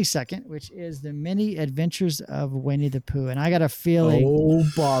the 22nd, which is the Many Adventures of Winnie the Pooh. And I got a feeling Oh,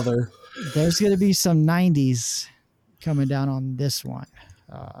 bother. there's going to be some 90s coming down on this one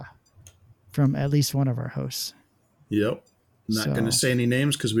from at least one of our hosts. Yep. Not So- going to say any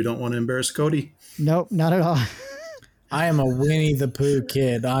names because we don't want to embarrass Cody. Nope, not at all. I am a Winnie the Pooh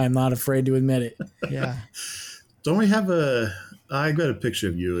kid. I am not afraid to admit it. Yeah. Don't we have I got a picture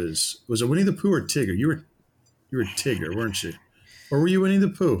of you was it Winnie the Pooh or Tigger? You were Tigger, weren't you? Or were you Winnie the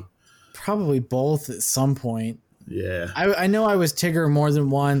Pooh? Probably both at some point. Yeah. I know I was Tigger more than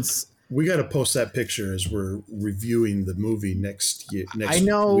once. We got to post that picture as we're reviewing the movie next I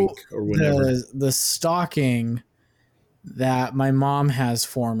know week or whenever. the stocking that my mom has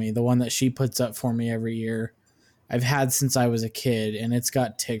for me, the one that she puts up for me every year, I've had since I was a kid, and it's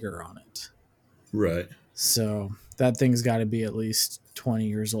got Tigger on it. Right. So that thing's got to be at least 20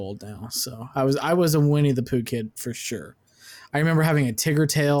 years old now. So I was a Winnie the Pooh kid for sure. I remember having a Tigger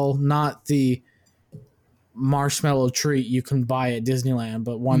tail, not the marshmallow treat you can buy at Disneyland,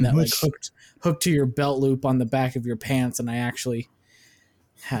 but one that like hooked to your belt loop on the back of your pants, and I actually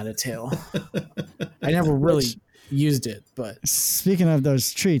had a tail. I never really used it, but Speaking of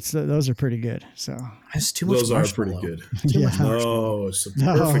those treats, those are pretty good. So it's too much. Those are pretty good. yeah. No, it's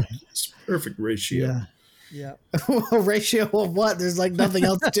a perfect ratio. Yeah. ratio of what? There's like nothing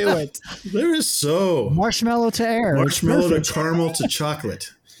else to it. There is so. Marshmallow to air. It's Marshmallow to perfect. caramel to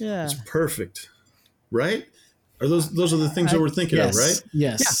chocolate. Yeah. It's perfect. Right? Are those are the things that we're thinking Yes. of, right?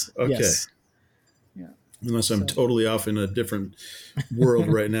 Yes. Yeah. Okay. Yes. Unless I'm totally off in a different world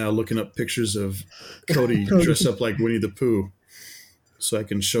right now, looking up pictures of Cody dressed up like Winnie the Pooh, so I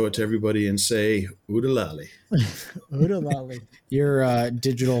can show it to everybody and say "oodalali." Oodalali. Your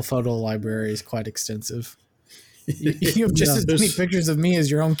digital photo library is quite extensive. You have just as many pictures of me as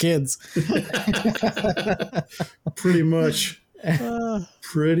your own kids. Pretty much. Uh,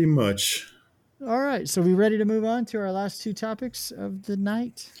 Pretty much. all right. So we ready to move on to our last two topics of the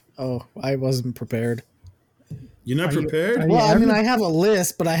night? Oh, I wasn't prepared. You're not prepared? Well, I mean, I have a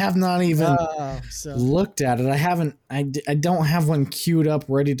list, but I have not even So looked at it. I haven't. I don't have one queued up,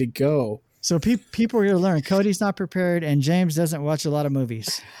 ready to go. people are going to learn. Cody's not prepared, and James doesn't watch a lot of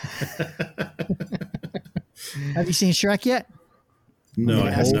movies. Have you seen Shrek yet? No, I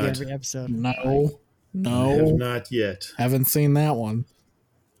have Ask you not. every episode. No, I have not yet. haven't seen that one.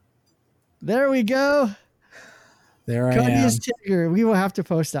 There we go. There I Cody am. is Tigger. We will have to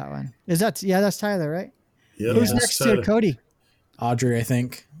post that one. That's Tyler, right? Yeah, Who's that's next to Tyler. Cody? Audrey, I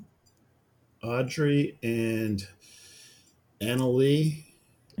think. Audrey and Annalie.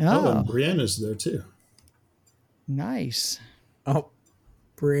 Oh, and Brianna's there too. nice. Oh,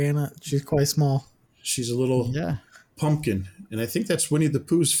 Brianna, she's quite small. She's a little Yeah. pumpkin, and I think that's Winnie the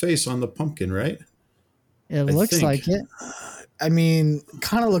Pooh's face on the pumpkin, right? It looks think. like it. I mean,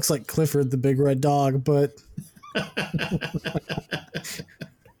 kind of looks like Clifford the Big Red Dog, but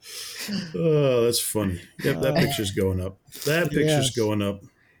Oh, that's funny. Yep, that picture's going up. That picture's Yes. going up.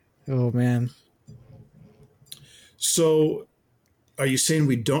 oh man. So, are you saying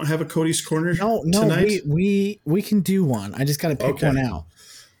we don't have a Cody's Corner No, tonight? we can do one. I just got to pick Okay. one out.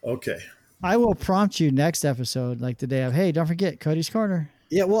 Okay. I will prompt you next episode, like the day of, hey, don't forget Cody's Corner.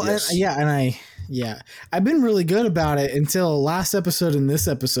 Yeah, well, Yes. I've been really good about it until last episode and this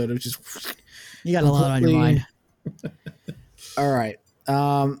episode, which is You got a lot on your mind. all right.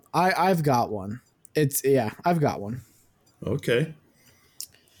 I've got one. I've got one. Okay.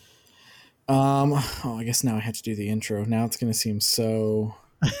 I guess now I have to do the intro. Now it's gonna seem so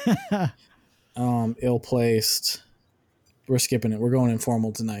ill placed. We're skipping it. We're going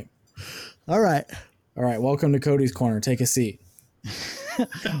informal tonight. All right. All right, welcome to Cody's Corner. Take a seat.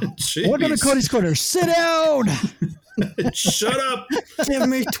 Jeez. Welcome to Cody's Corner. Sit down. Shut up Give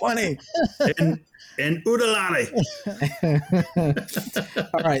me 20. and udalane.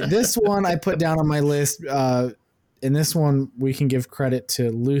 All right, this one I put down on my list. And this one we can give credit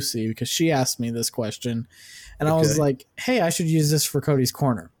to Lucy because she asked me this question, and I was Okay. like, "Hey, I should use this for Cody's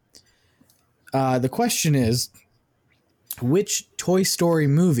Corner." The question is, which Toy Story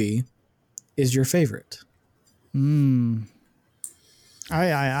movie is your favorite?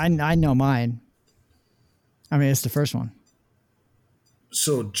 I know mine. I mean, it's the first one.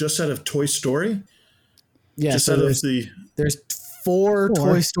 So, just out of Toy Story? Yeah, Just so out of there's four Four.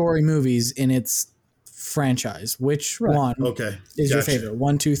 Toy Story movies in its franchise. Which Right. one Okay. is your Gotcha. favorite?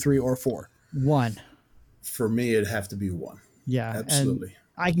 1, 2, 3, or 4? One. For me, it'd have to be one. Yeah. Absolutely. And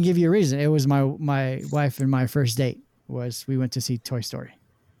I can give you a reason. It was my wife and my first date was we went to see Toy Story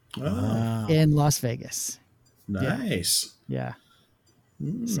Oh, in Las Vegas. nice. Yeah.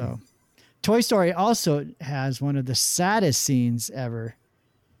 So Toy Story also has one of the saddest scenes ever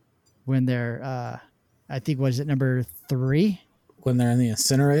when they're I think was it number 3? When they're in the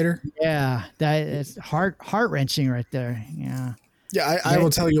incinerator? Yeah, that is heart-wrenching right there. Yeah. Yeah, I will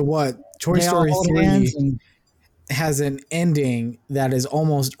tell you what. Toy They all Story hold 3 hands and has an ending that is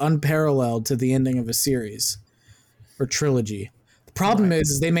almost unparalleled to the ending of a series or trilogy. The problem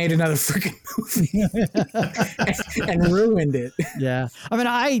is they made another freaking movie and ruined it. yeah. I mean,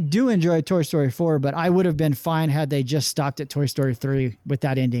 I do enjoy Toy Story 4, but I would have been fine had they just stopped at Toy Story 3 with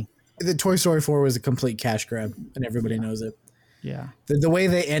that ending. The Toy Story 4 was a complete cash grab, and everybody knows it. Yeah. The way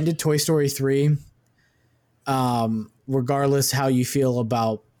they ended Toy Story 3, regardless how you feel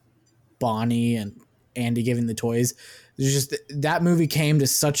about Bonnie and Andy giving the toys, there's just that movie came to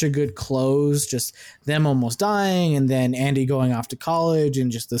such a good close, just them almost dying and then Andy going off to college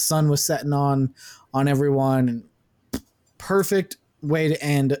and just the sun was setting on everyone, and perfect way to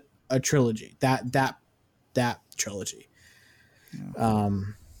end a trilogy. That trilogy.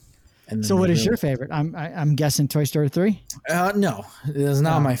 And So then what they is really- your favorite? I'm guessing Toy Story 3. No, it is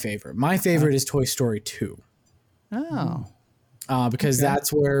not Oh. my favorite. My favorite is Toy Story 2. Oh. Because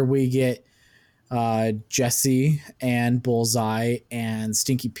that's where we get Jesse and Bullseye, and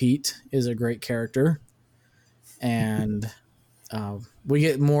Stinky Pete is a great character. And we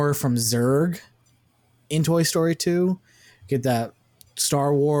get more from Zurg in Toy Story 2. Get that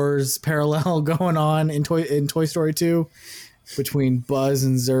Star Wars parallel going on in Toy Story 2 between Buzz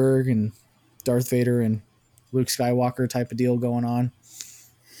and Zurg and Darth Vader and Luke Skywalker type of deal going on.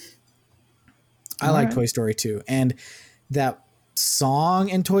 I like right. Toy Story 2. And that song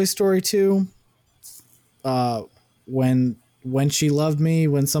in Toy Story 2, when she loved me,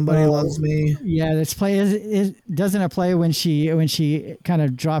 when somebody loves me. Yeah, that's play. Doesn't it play when she kind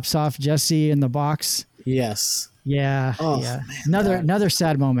of drops off Jesse in the box? Yes. Yeah. Oh, yeah. man, Another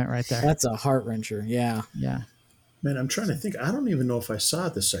sad moment right there. That's a heart wrencher. Yeah. Yeah. Man, I'm trying to think. I don't even know if I saw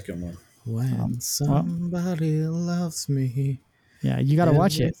the second one. When somebody loves me, Yeah. You got to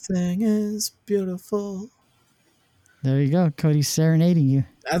watch it. everything is beautiful. There you go. Cody's serenading you.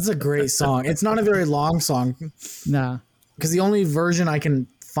 That's a great song. It's not a very long song No. because the only version I can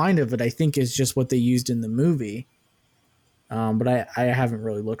find of it, I think, is just what they used in the movie. But I haven't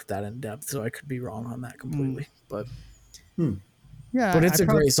really looked that in depth, so I could be wrong on that completely. But Yeah. it's a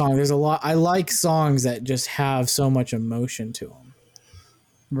great song. There's a lot. I like songs that just have so much emotion to them.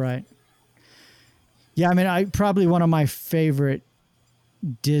 Right. Yeah. I mean, probably one of my favorite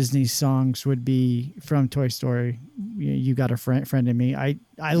Disney songs would be from Toy Story. You Got a Friend in Me. I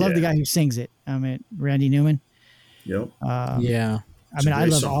love the Yeah. guy who sings it. I mean, Randy Newman. Yep. Yeah. I mean, a I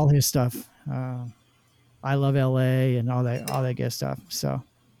great love song. all his stuff. I love LA and all that good stuff. So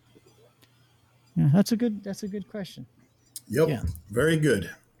Yeah, that's a good question. Yep. Yeah. Very good.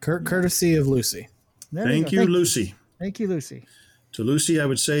 Courtesy of Lucy. There we Thank go. you, Lucy. Thank you, Lucy. To Lucy, I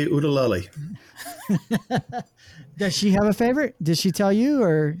would say Udalali. Does she have a favorite? Did she tell you,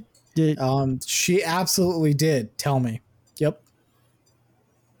 or did? She absolutely did tell me. Yep.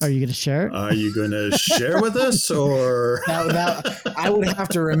 Are you going to share it? Are you going to share with us, or That I would have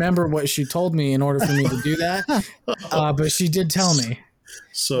to remember what she told me in order for me to do that. But she did tell me.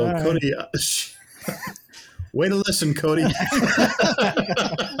 so? All right. Cody, way to listen, Cody.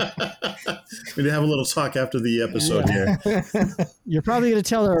 We need to have a little talk after the episode here. You're probably going to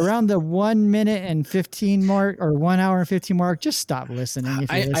tell her around the 1 minute and 15 mark, or 1 hour and 15 mark. Just stop listening.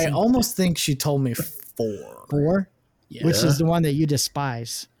 If you I listen. almost think she told me 4. 4, Yeah. which is the one that you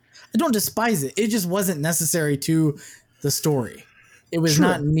despise. I don't despise it. It just wasn't necessary to the story. It was True.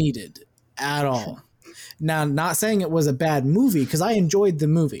 not needed at all. Now, not saying it was a bad movie, because I enjoyed the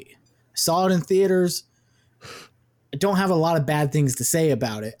movie. Saw it in theaters. I don't have a lot of bad things to say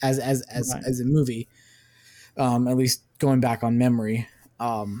about it as a movie. At least going back on memory.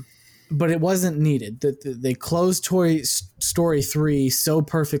 But it wasn't needed. They closed Toy Story 3 so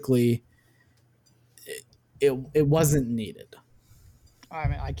perfectly. It wasn't needed. I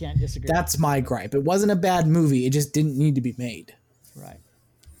mean, I can't disagree. That's my gripe. It wasn't a bad movie. It just didn't need to be made. Right.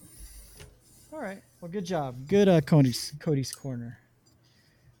 All right. Well, good job. Good Cody's Corner.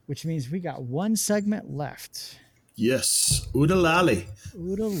 Which means we got one segment left. Yes, Udalali.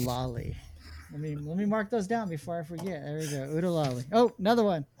 Udalali. Let me mark those down before I forget. There we go. Udalali. Oh, another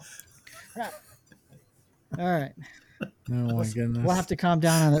one. Crap. All right. Oh my goodness. We'll have to calm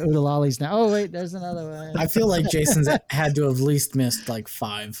down on the Udalalis now. Oh, wait, there's another one. I feel like Jason's had to have at least missed like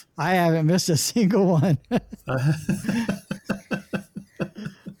 5. I haven't missed a single one.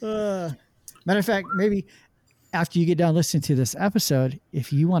 Matter of fact, maybe after you get done listening to this episode,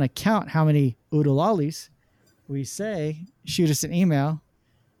 if you want to count how many Udalalis we say, shoot us an email,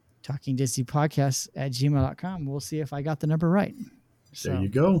 talkingdisneypodcast@gmail.com. We'll see if I got the number right. There you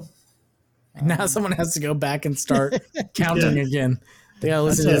go. Now someone has to go back and start counting again. They gotta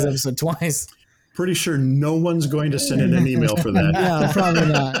listen to this episode twice. Pretty sure no one's going to send in an email for that. Yeah, probably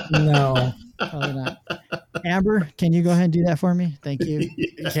not. No. Probably not. Amber, can you go ahead and do that for me? Thank you.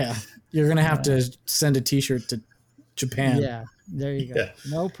 Yeah. You're gonna have to send a t-shirt to Japan. Yeah, there you go. Yeah.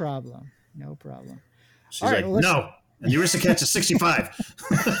 No problem. No problem. She's All right, like, well, no. And Eurysacat's a 65.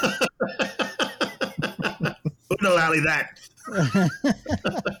 Udalali that.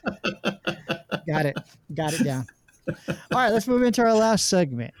 Got it. Got it down. All right, let's move into our last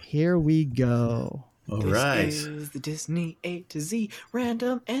segment. Here we go. All right. This is the Disney A to Z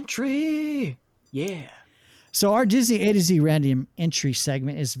random entry. Yeah. So our Disney A to Z random entry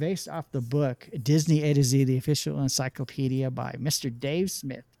segment is based off the book Disney A to Z, the official encyclopedia by Mr. Dave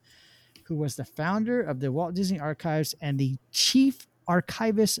Smith, who was the founder of the Walt Disney Archives and the chief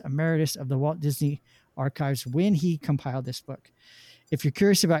archivist emeritus of the Walt Disney Archives when he compiled this book. If you're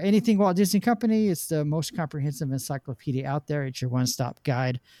curious about anything Walt Disney Company, it's the most comprehensive encyclopedia out there. It's your one-stop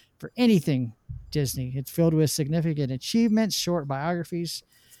guide for anything Disney. It's filled with significant achievements, short biographies,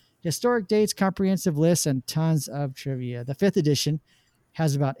 historic dates, comprehensive lists, and tons of trivia. The 5th edition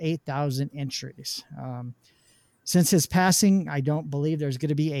has about 8,000 entries. Since his passing, I don't believe there's going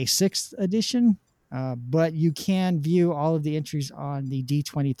to be a 6th edition, but you can view all of the entries on the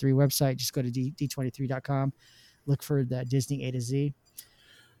D23 website. Just go to d23.com, look for the Disney A to Z.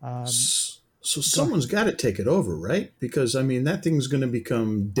 So someone's got to take it over, right? Because, I mean, that thing's going to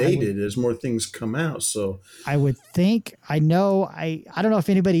become dated as more things come out. So I would think, I don't know if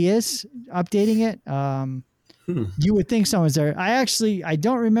anybody is updating it. You would think someone's there. I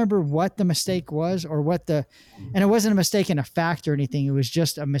don't remember what the mistake was or and it wasn't a mistake in a fact or anything. It was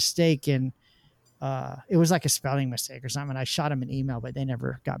just a mistake in, it was like a spelling mistake or something. I shot them an email, but they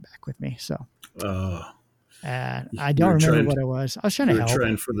never got back with me. So I don't remember what it was. I was trying to help.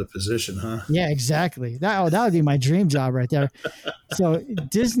 Trying for the position, huh? Yeah, exactly. That would be my dream job right there. So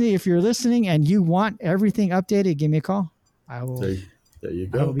Disney, if you're listening and you want everything updated, give me a call. I will. There you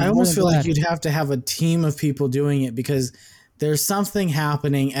go. I almost feel like you'd have to have a team of people doing it because there's something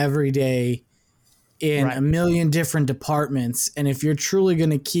happening every day in a million different departments. And if you're truly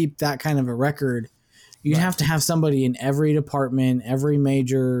going to keep that kind of a record, you'd have to have somebody in every department, every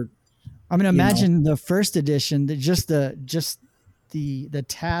major. I mean, imagine the 1st edition, just the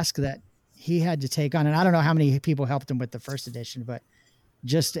task that he had to take on. And I don't know how many people helped him with the 1st edition, but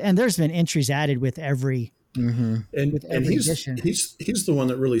and there's been entries added with every. Mm-hmm. And he's the one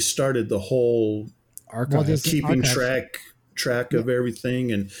that really started the whole archive. keeping track track of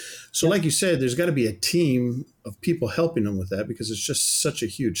everything. And so, like you said, there's got to be a team of people helping him with that because it's just such a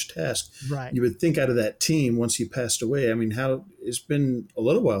huge task. Right. You would think out of that team once he passed away. I mean, it's been a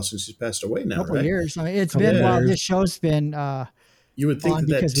little while since he's passed away now, Couple right? years. I mean, it's been Yeah. while this show's been You would think on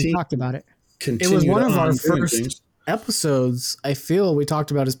that because we team talked about it. It was continued one of on our doing first things. episodes. I feel we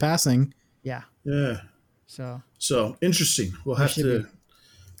talked about his passing. Yeah. Yeah. So Interesting. We'll have should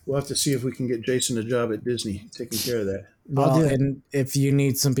to see if we can get Jason a job at Disney taking care of that. Well, do it. and if you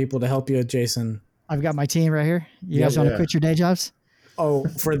need some people to help you, Jason. I've got my team right here. You guys want to Yeah. quit your day jobs? Oh,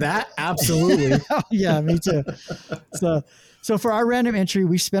 for that, absolutely. Oh, yeah, me too. So for our random entry,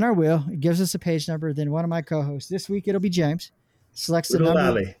 we spin our wheel. It gives us a page number. Then one of my co-hosts this week, it'll be James, selects the number.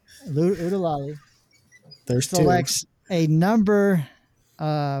 Udalali. Udalali There's two. selects a number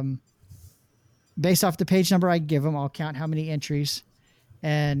based off the page number I give him. I'll count how many entries,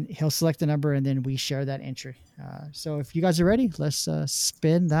 and he'll select the number, and then we share that entry. So if you guys are ready, let's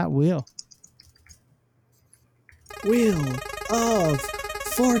spin that wheel. Wheel of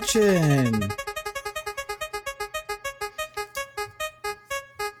Fortune.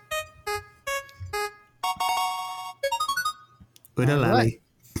 Udalali.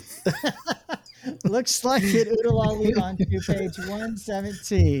 Looks like it Udalali on to page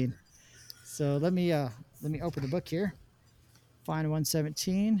 117. So let me open the book here. Find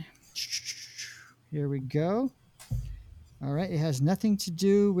 117. Here we go. All right, it has nothing to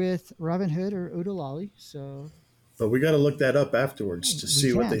do with Robin Hood or Udalali. So But we got to look that up afterwards to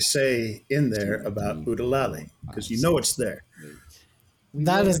see what can. they say in there about Udalali because you know it's there.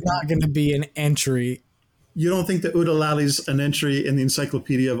 That is not going to be an entry. You don't think that Udalali's an entry in the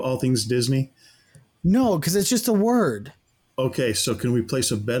Encyclopedia of All Things Disney? No, because it's just a word. Okay, so can we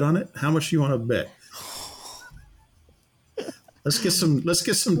place a bet on it? How much do you want to bet? Let's get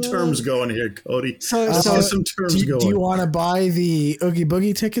some terms going here, Cody. Let's get some terms going. Do you want to buy the Oogie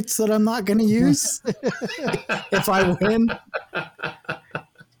Boogie tickets that I'm not going to use if I win?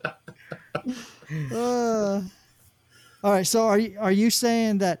 all right. So are you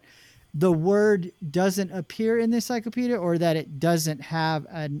saying that the word doesn't appear in the encyclopedia, or that it doesn't have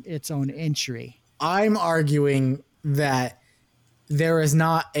its own entry? I'm arguing that there is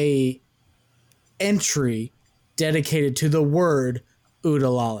not a entry dedicated to the word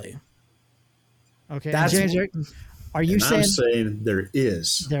Udalali. Okay. That's- James, are you And I'm saying saying there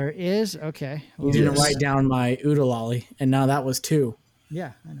is. there is? Okay. You Well, didn't Yes. write down my Udalali, and now that was two.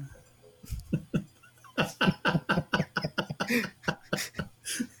 yeah, I know.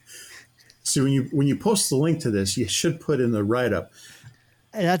 See, when you post the link to this, you should put in the write-up.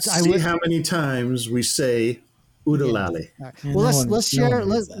 See how many times we say Udalali. All right. Yeah, Well, no let's one share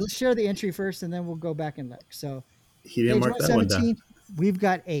reads that. let's share the entry first, and then we'll go back and look. So He didn't page mark that one down. 117, we've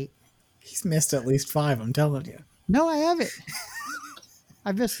got 8. He's missed at least 5, I'm telling you. No, I haven't.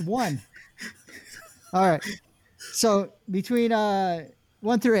 I've missed 1. All right. So between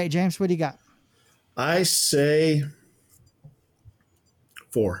 1 through 8, James, what do you got? I say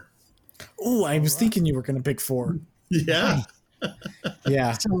 4. Oh, I was thinking you were going to pick 4. Yeah.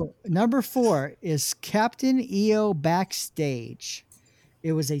 Yeah. So number 4 is Captain EO Backstage.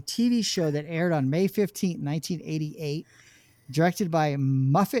 It was a TV show that aired on May 15th, 1988, directed by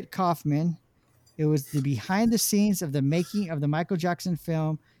Muffet Kaufman. It was the behind the scenes of the making of the Michael Jackson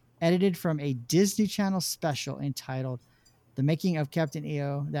film, edited from a Disney Channel special entitled The Making of Captain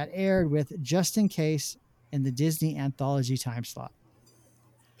EO that aired with Just in Case in the Disney Anthology time slot.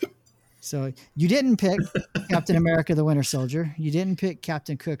 So you didn't pick Captain America the Winter Soldier. You didn't pick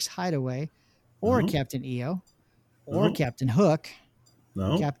Captain Cook's Hideaway or No. Captain EO or No. Captain Hook,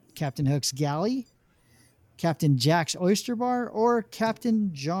 No. Captain Hook's Galley, Captain Jack's Oyster Bar, or Captain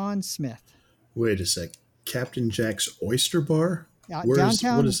John Smith. Wait a sec. Captain Jack's Oyster Bar?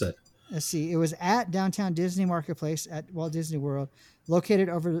 Downtown. What is that? Let's see. It was at downtown Disney Marketplace at Walt Disney World, located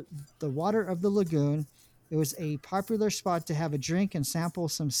over the water of the lagoon. It was a popular spot to have a drink and sample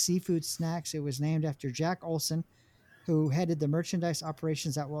some seafood snacks. It was named after Jack Olson, who headed the merchandise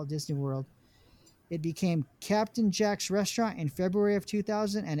operations at Walt Disney World. It became Captain Jack's Restaurant in February of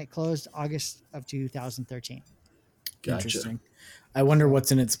 2000, and it closed August of 2013. Gotcha. Interesting. I wonder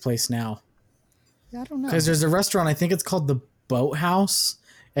what's in its place now. I don't know. Because there's a restaurant, I think it's called the Boathouse.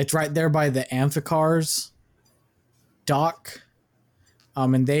 It's right there by the Amphicars dock.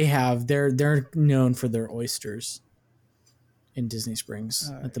 And they're known for their oysters in Disney Springs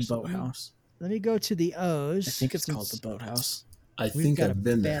All at right, the so Boathouse. Let me go to the O's. I think it's called since the Boathouse. I we've think got a I've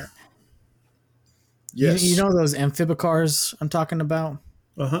been bet. there. You- Yes. You know those amphibicars I'm talking about?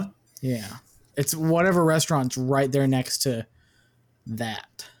 Uh-huh. Yeah. It's whatever restaurant's right there next to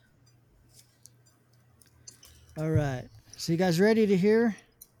that. All right. So you guys ready to hear?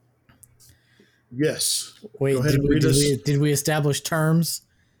 Yes. Wait, Go ahead and read us. did we establish terms?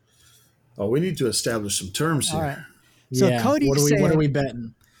 Oh, we need to establish some terms here. All right. So Yeah. Cody's what saying are we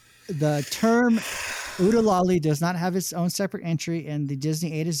betting? the term Oodalali does not have its own separate entry in the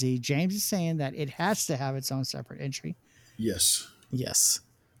Disney A to Z. James is saying that it has to have its own separate entry. Yes. Yes.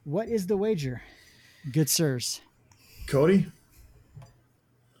 What is the wager? Good sirs. Cody,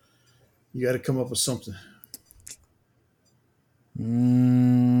 you got to come up with something.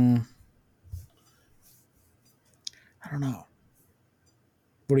 I don't know.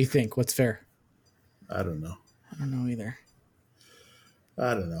 What do you think? What's fair? I don't know. I don't know either.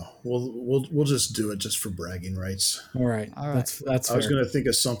 I don't know. We'll just do it just for bragging rights. All right. All right. That's fair. I was going to think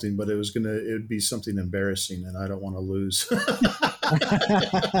of something, but it would be something embarrassing, and I don't want to lose.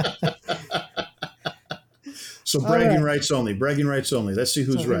 So bragging rights only. Bragging rights only. Let's see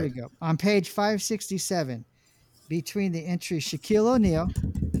who's So here right. we go. On page 567, between the entry Shaquille O'Neal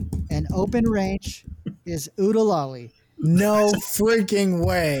and Open Range is Oodalali. No freaking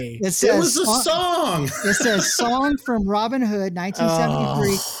way. It It says was a song. It says song from Robin Hood,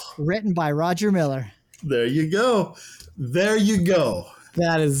 1973, written by Roger Miller. There you go. There you go.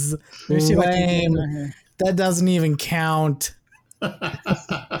 That is Let me see if I can get lame. it on here. That doesn't even count.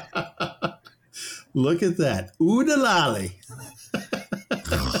 Look at that. Oodalali.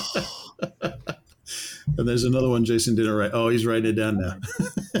 And there's another one Jason didn't write. Oh, he's writing it down now.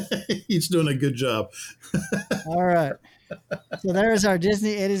 He's doing a good job. All right. So there's our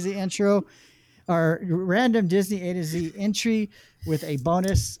Disney A to Z intro, our random Disney A to Z entry with a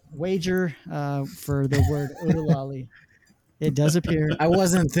bonus wager for the word Oodalali. It does appear. I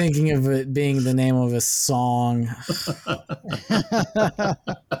wasn't thinking of it being the name of a song.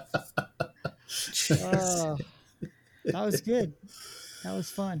 Oh, that was good. That was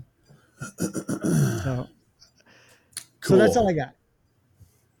fun. So Cool. that's all I got.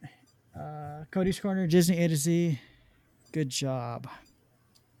 Cody's Corner, Disney A to Z. Good job.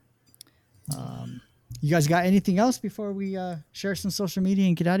 You guys got anything else before we share some social media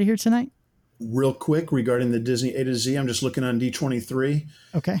and get out of here tonight? Real quick regarding the Disney A to Z, I'm just looking on D23.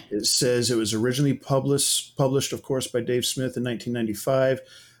 Okay. It says it was originally published, of course, by Dave Smith in 1995.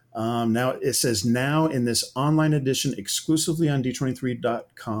 Now it says now in this online edition exclusively on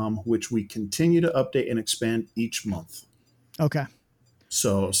d23.com, which we continue to update and expand each month. Okay.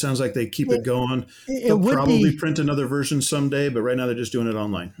 So it sounds like they keep it going. It They'll would probably be print another version someday, but right now they're just doing it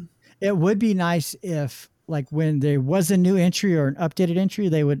online. it would be nice if, like, when there was a new entry or an updated entry,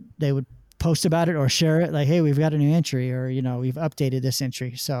 they would post about it or share it, like, hey, we've got a new entry, or we've updated this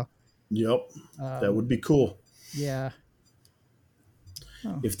entry. So Yep, that would be cool. yeah,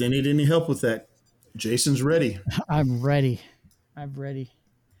 If they need any help with that, Jason's ready. I'm ready. I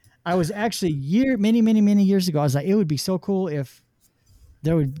was actually many years ago, I was like, it would be so cool if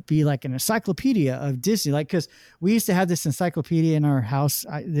there would be like an encyclopedia of Disney, like, because we used to have this encyclopedia in our house.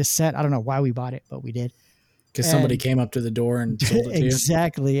 This set, I don't know why we bought it, but we did. Because somebody came up to the door and sold it to you.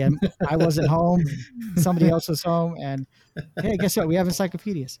 Exactly. And I wasn't home. Somebody else was home. And hey, guess what? We have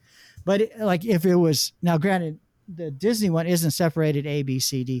encyclopedias. But like, if it was, now granted, the Disney one isn't separated A, B,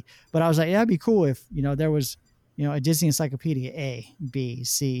 C, D. But I was like, yeah, it'd be cool if, there was, a Disney encyclopedia A, B,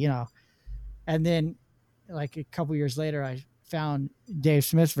 C, And then like a couple years later, I found Dave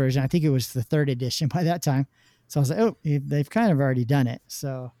Smith's version. I think it was the 3rd edition by that time. So I was like, oh, they've kind of already done it.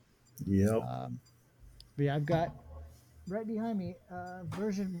 So, Yep. but yeah, I've got right behind me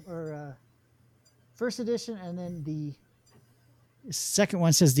version or first edition, and then the second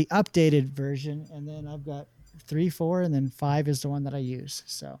one says the updated version, and then I've got 3, 4, and then 5 is the one that I use.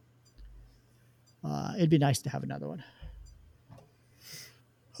 So it'd be nice to have another one.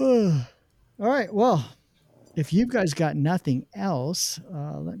 All right, well, if you guys got nothing else,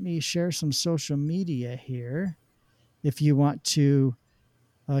 let me share some social media here. If you want to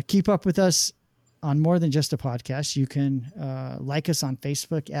keep up with us on more than just a podcast, you can like us on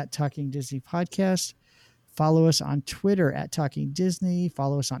Facebook at Talking Disney Podcast. Follow us on Twitter at Talking Disney.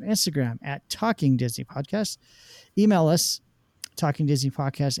 Follow us on Instagram at Talking Disney Podcast. Email us,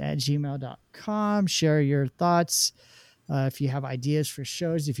 talkingdisneypodcast@gmail.com. Share your thoughts. If you have ideas for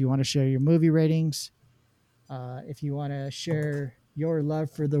shows, if you want to share your movie ratings, if you want to share your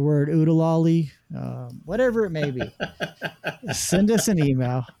love for the word Oodalali, whatever it may be, send us an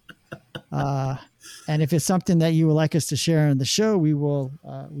email. And if it's something that you would like us to share on the show, we will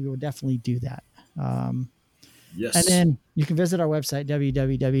definitely do that. Yes. And then you can visit our website,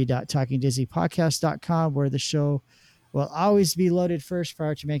 www.talkingdisneypodcast.com, where the show will always be loaded first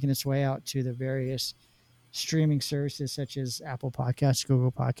prior to making its way out to the various streaming services such as Apple Podcasts,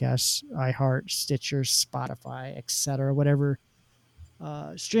 Google Podcasts, iHeart, Stitcher, Spotify, etc. Whatever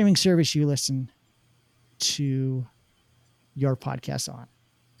streaming service you listen to your podcast on.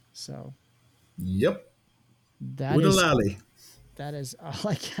 So, Yep. that is Oodalali. that is all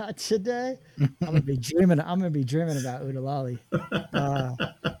I got today. I'm gonna be dreaming about Oodalali.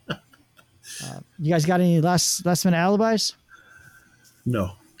 You guys got any last minute alibis?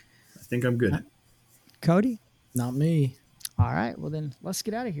 No, I think I'm good. Cody? Not me. All right. Well, then let's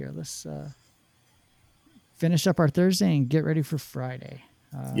get out of here. Let's finish up our Thursday and get ready for Friday.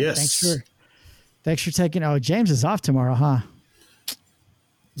 Yes. Thanks for taking. Oh, James is off tomorrow, huh?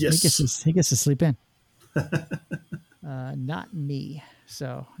 Yes. He gets to sleep in. Not me.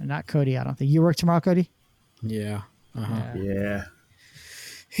 So, and not Cody. I don't think you work tomorrow, Cody. Yeah. Uh-huh. Yeah.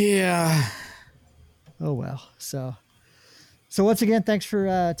 Yeah. Oh well. So once again, thanks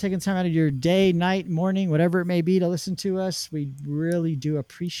for taking time out of your day, night, morning, whatever it may be, to listen to us. We really do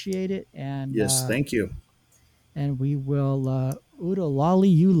appreciate it. And Yes. Thank you. And we will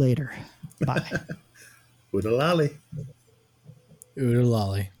oodalali you later. Bye. Oodalali.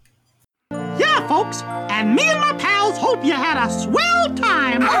 Oodalali. Yeah, folks, and me and my pals hope you had a swell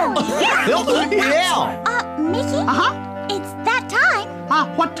time. Yeah. Mickey? Uh-huh. It's that time.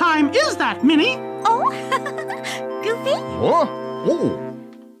 What time is that, Minnie? Oh, Goofy? Huh? Oh,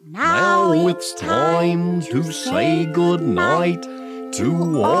 now it's time to say goodnight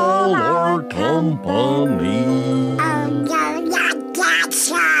to all our company.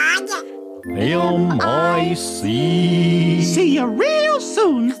 M-I-C. See you real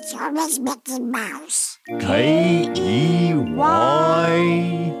soon. It's always Mickey Mouse. K-E-Y.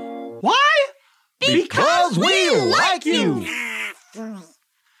 Why? Because we like you.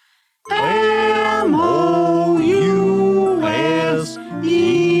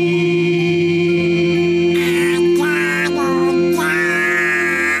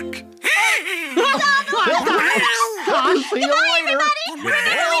 M-O-U-S-E. See you later.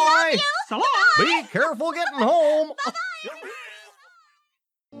 Goodbye. So long. Be careful getting home.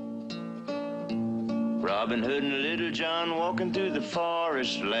 Robin Hood and Little John walking through the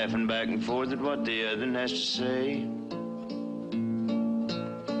forest, laughing back and forth at what the other has to say.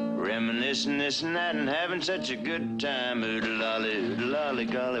 Reminiscing this and that and having such a good time.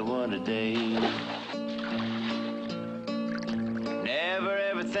 Oodalali, golly, what a day. Never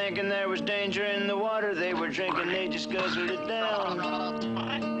ever thinking there was danger in the water they were drinking, they just guzzled it down.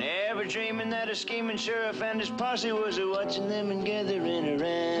 Never dreaming that a scheming sheriff and his posse was watching them and gathering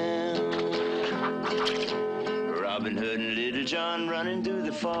around. Robin Hood and Little John running through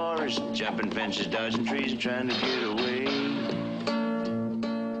the forest, jumping fences, dodging trees, and trying to get away.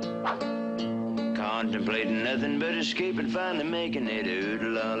 Contemplating nothing but escape and finally making it.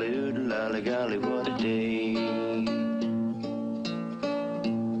 Oodalali, golly, what a day.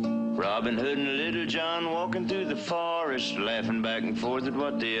 Robin Hood and Little John walking through the forest, laughing back and forth at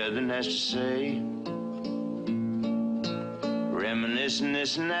what the other has to say. Reminiscing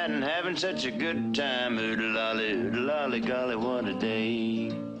this and that and having such a good time. Oodalali, golly, what a day.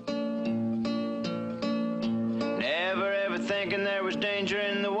 Never ever thinking there was danger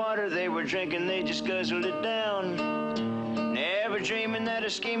in the water they were drinking, they just guzzled it down. Never dreaming that a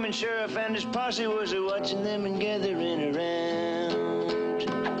scheming sheriff and his posse was watching them and gathering around.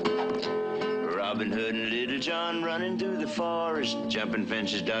 Robin Hood and Little John running through the forest, jumping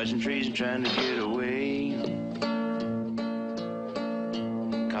fences, dodging trees, and trying to get away.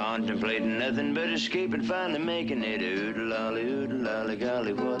 Contemplating nothing but escape and finally making it. Oodalali,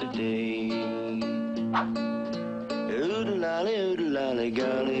 golly, what a day. Oodalali,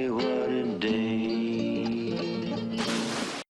 golly,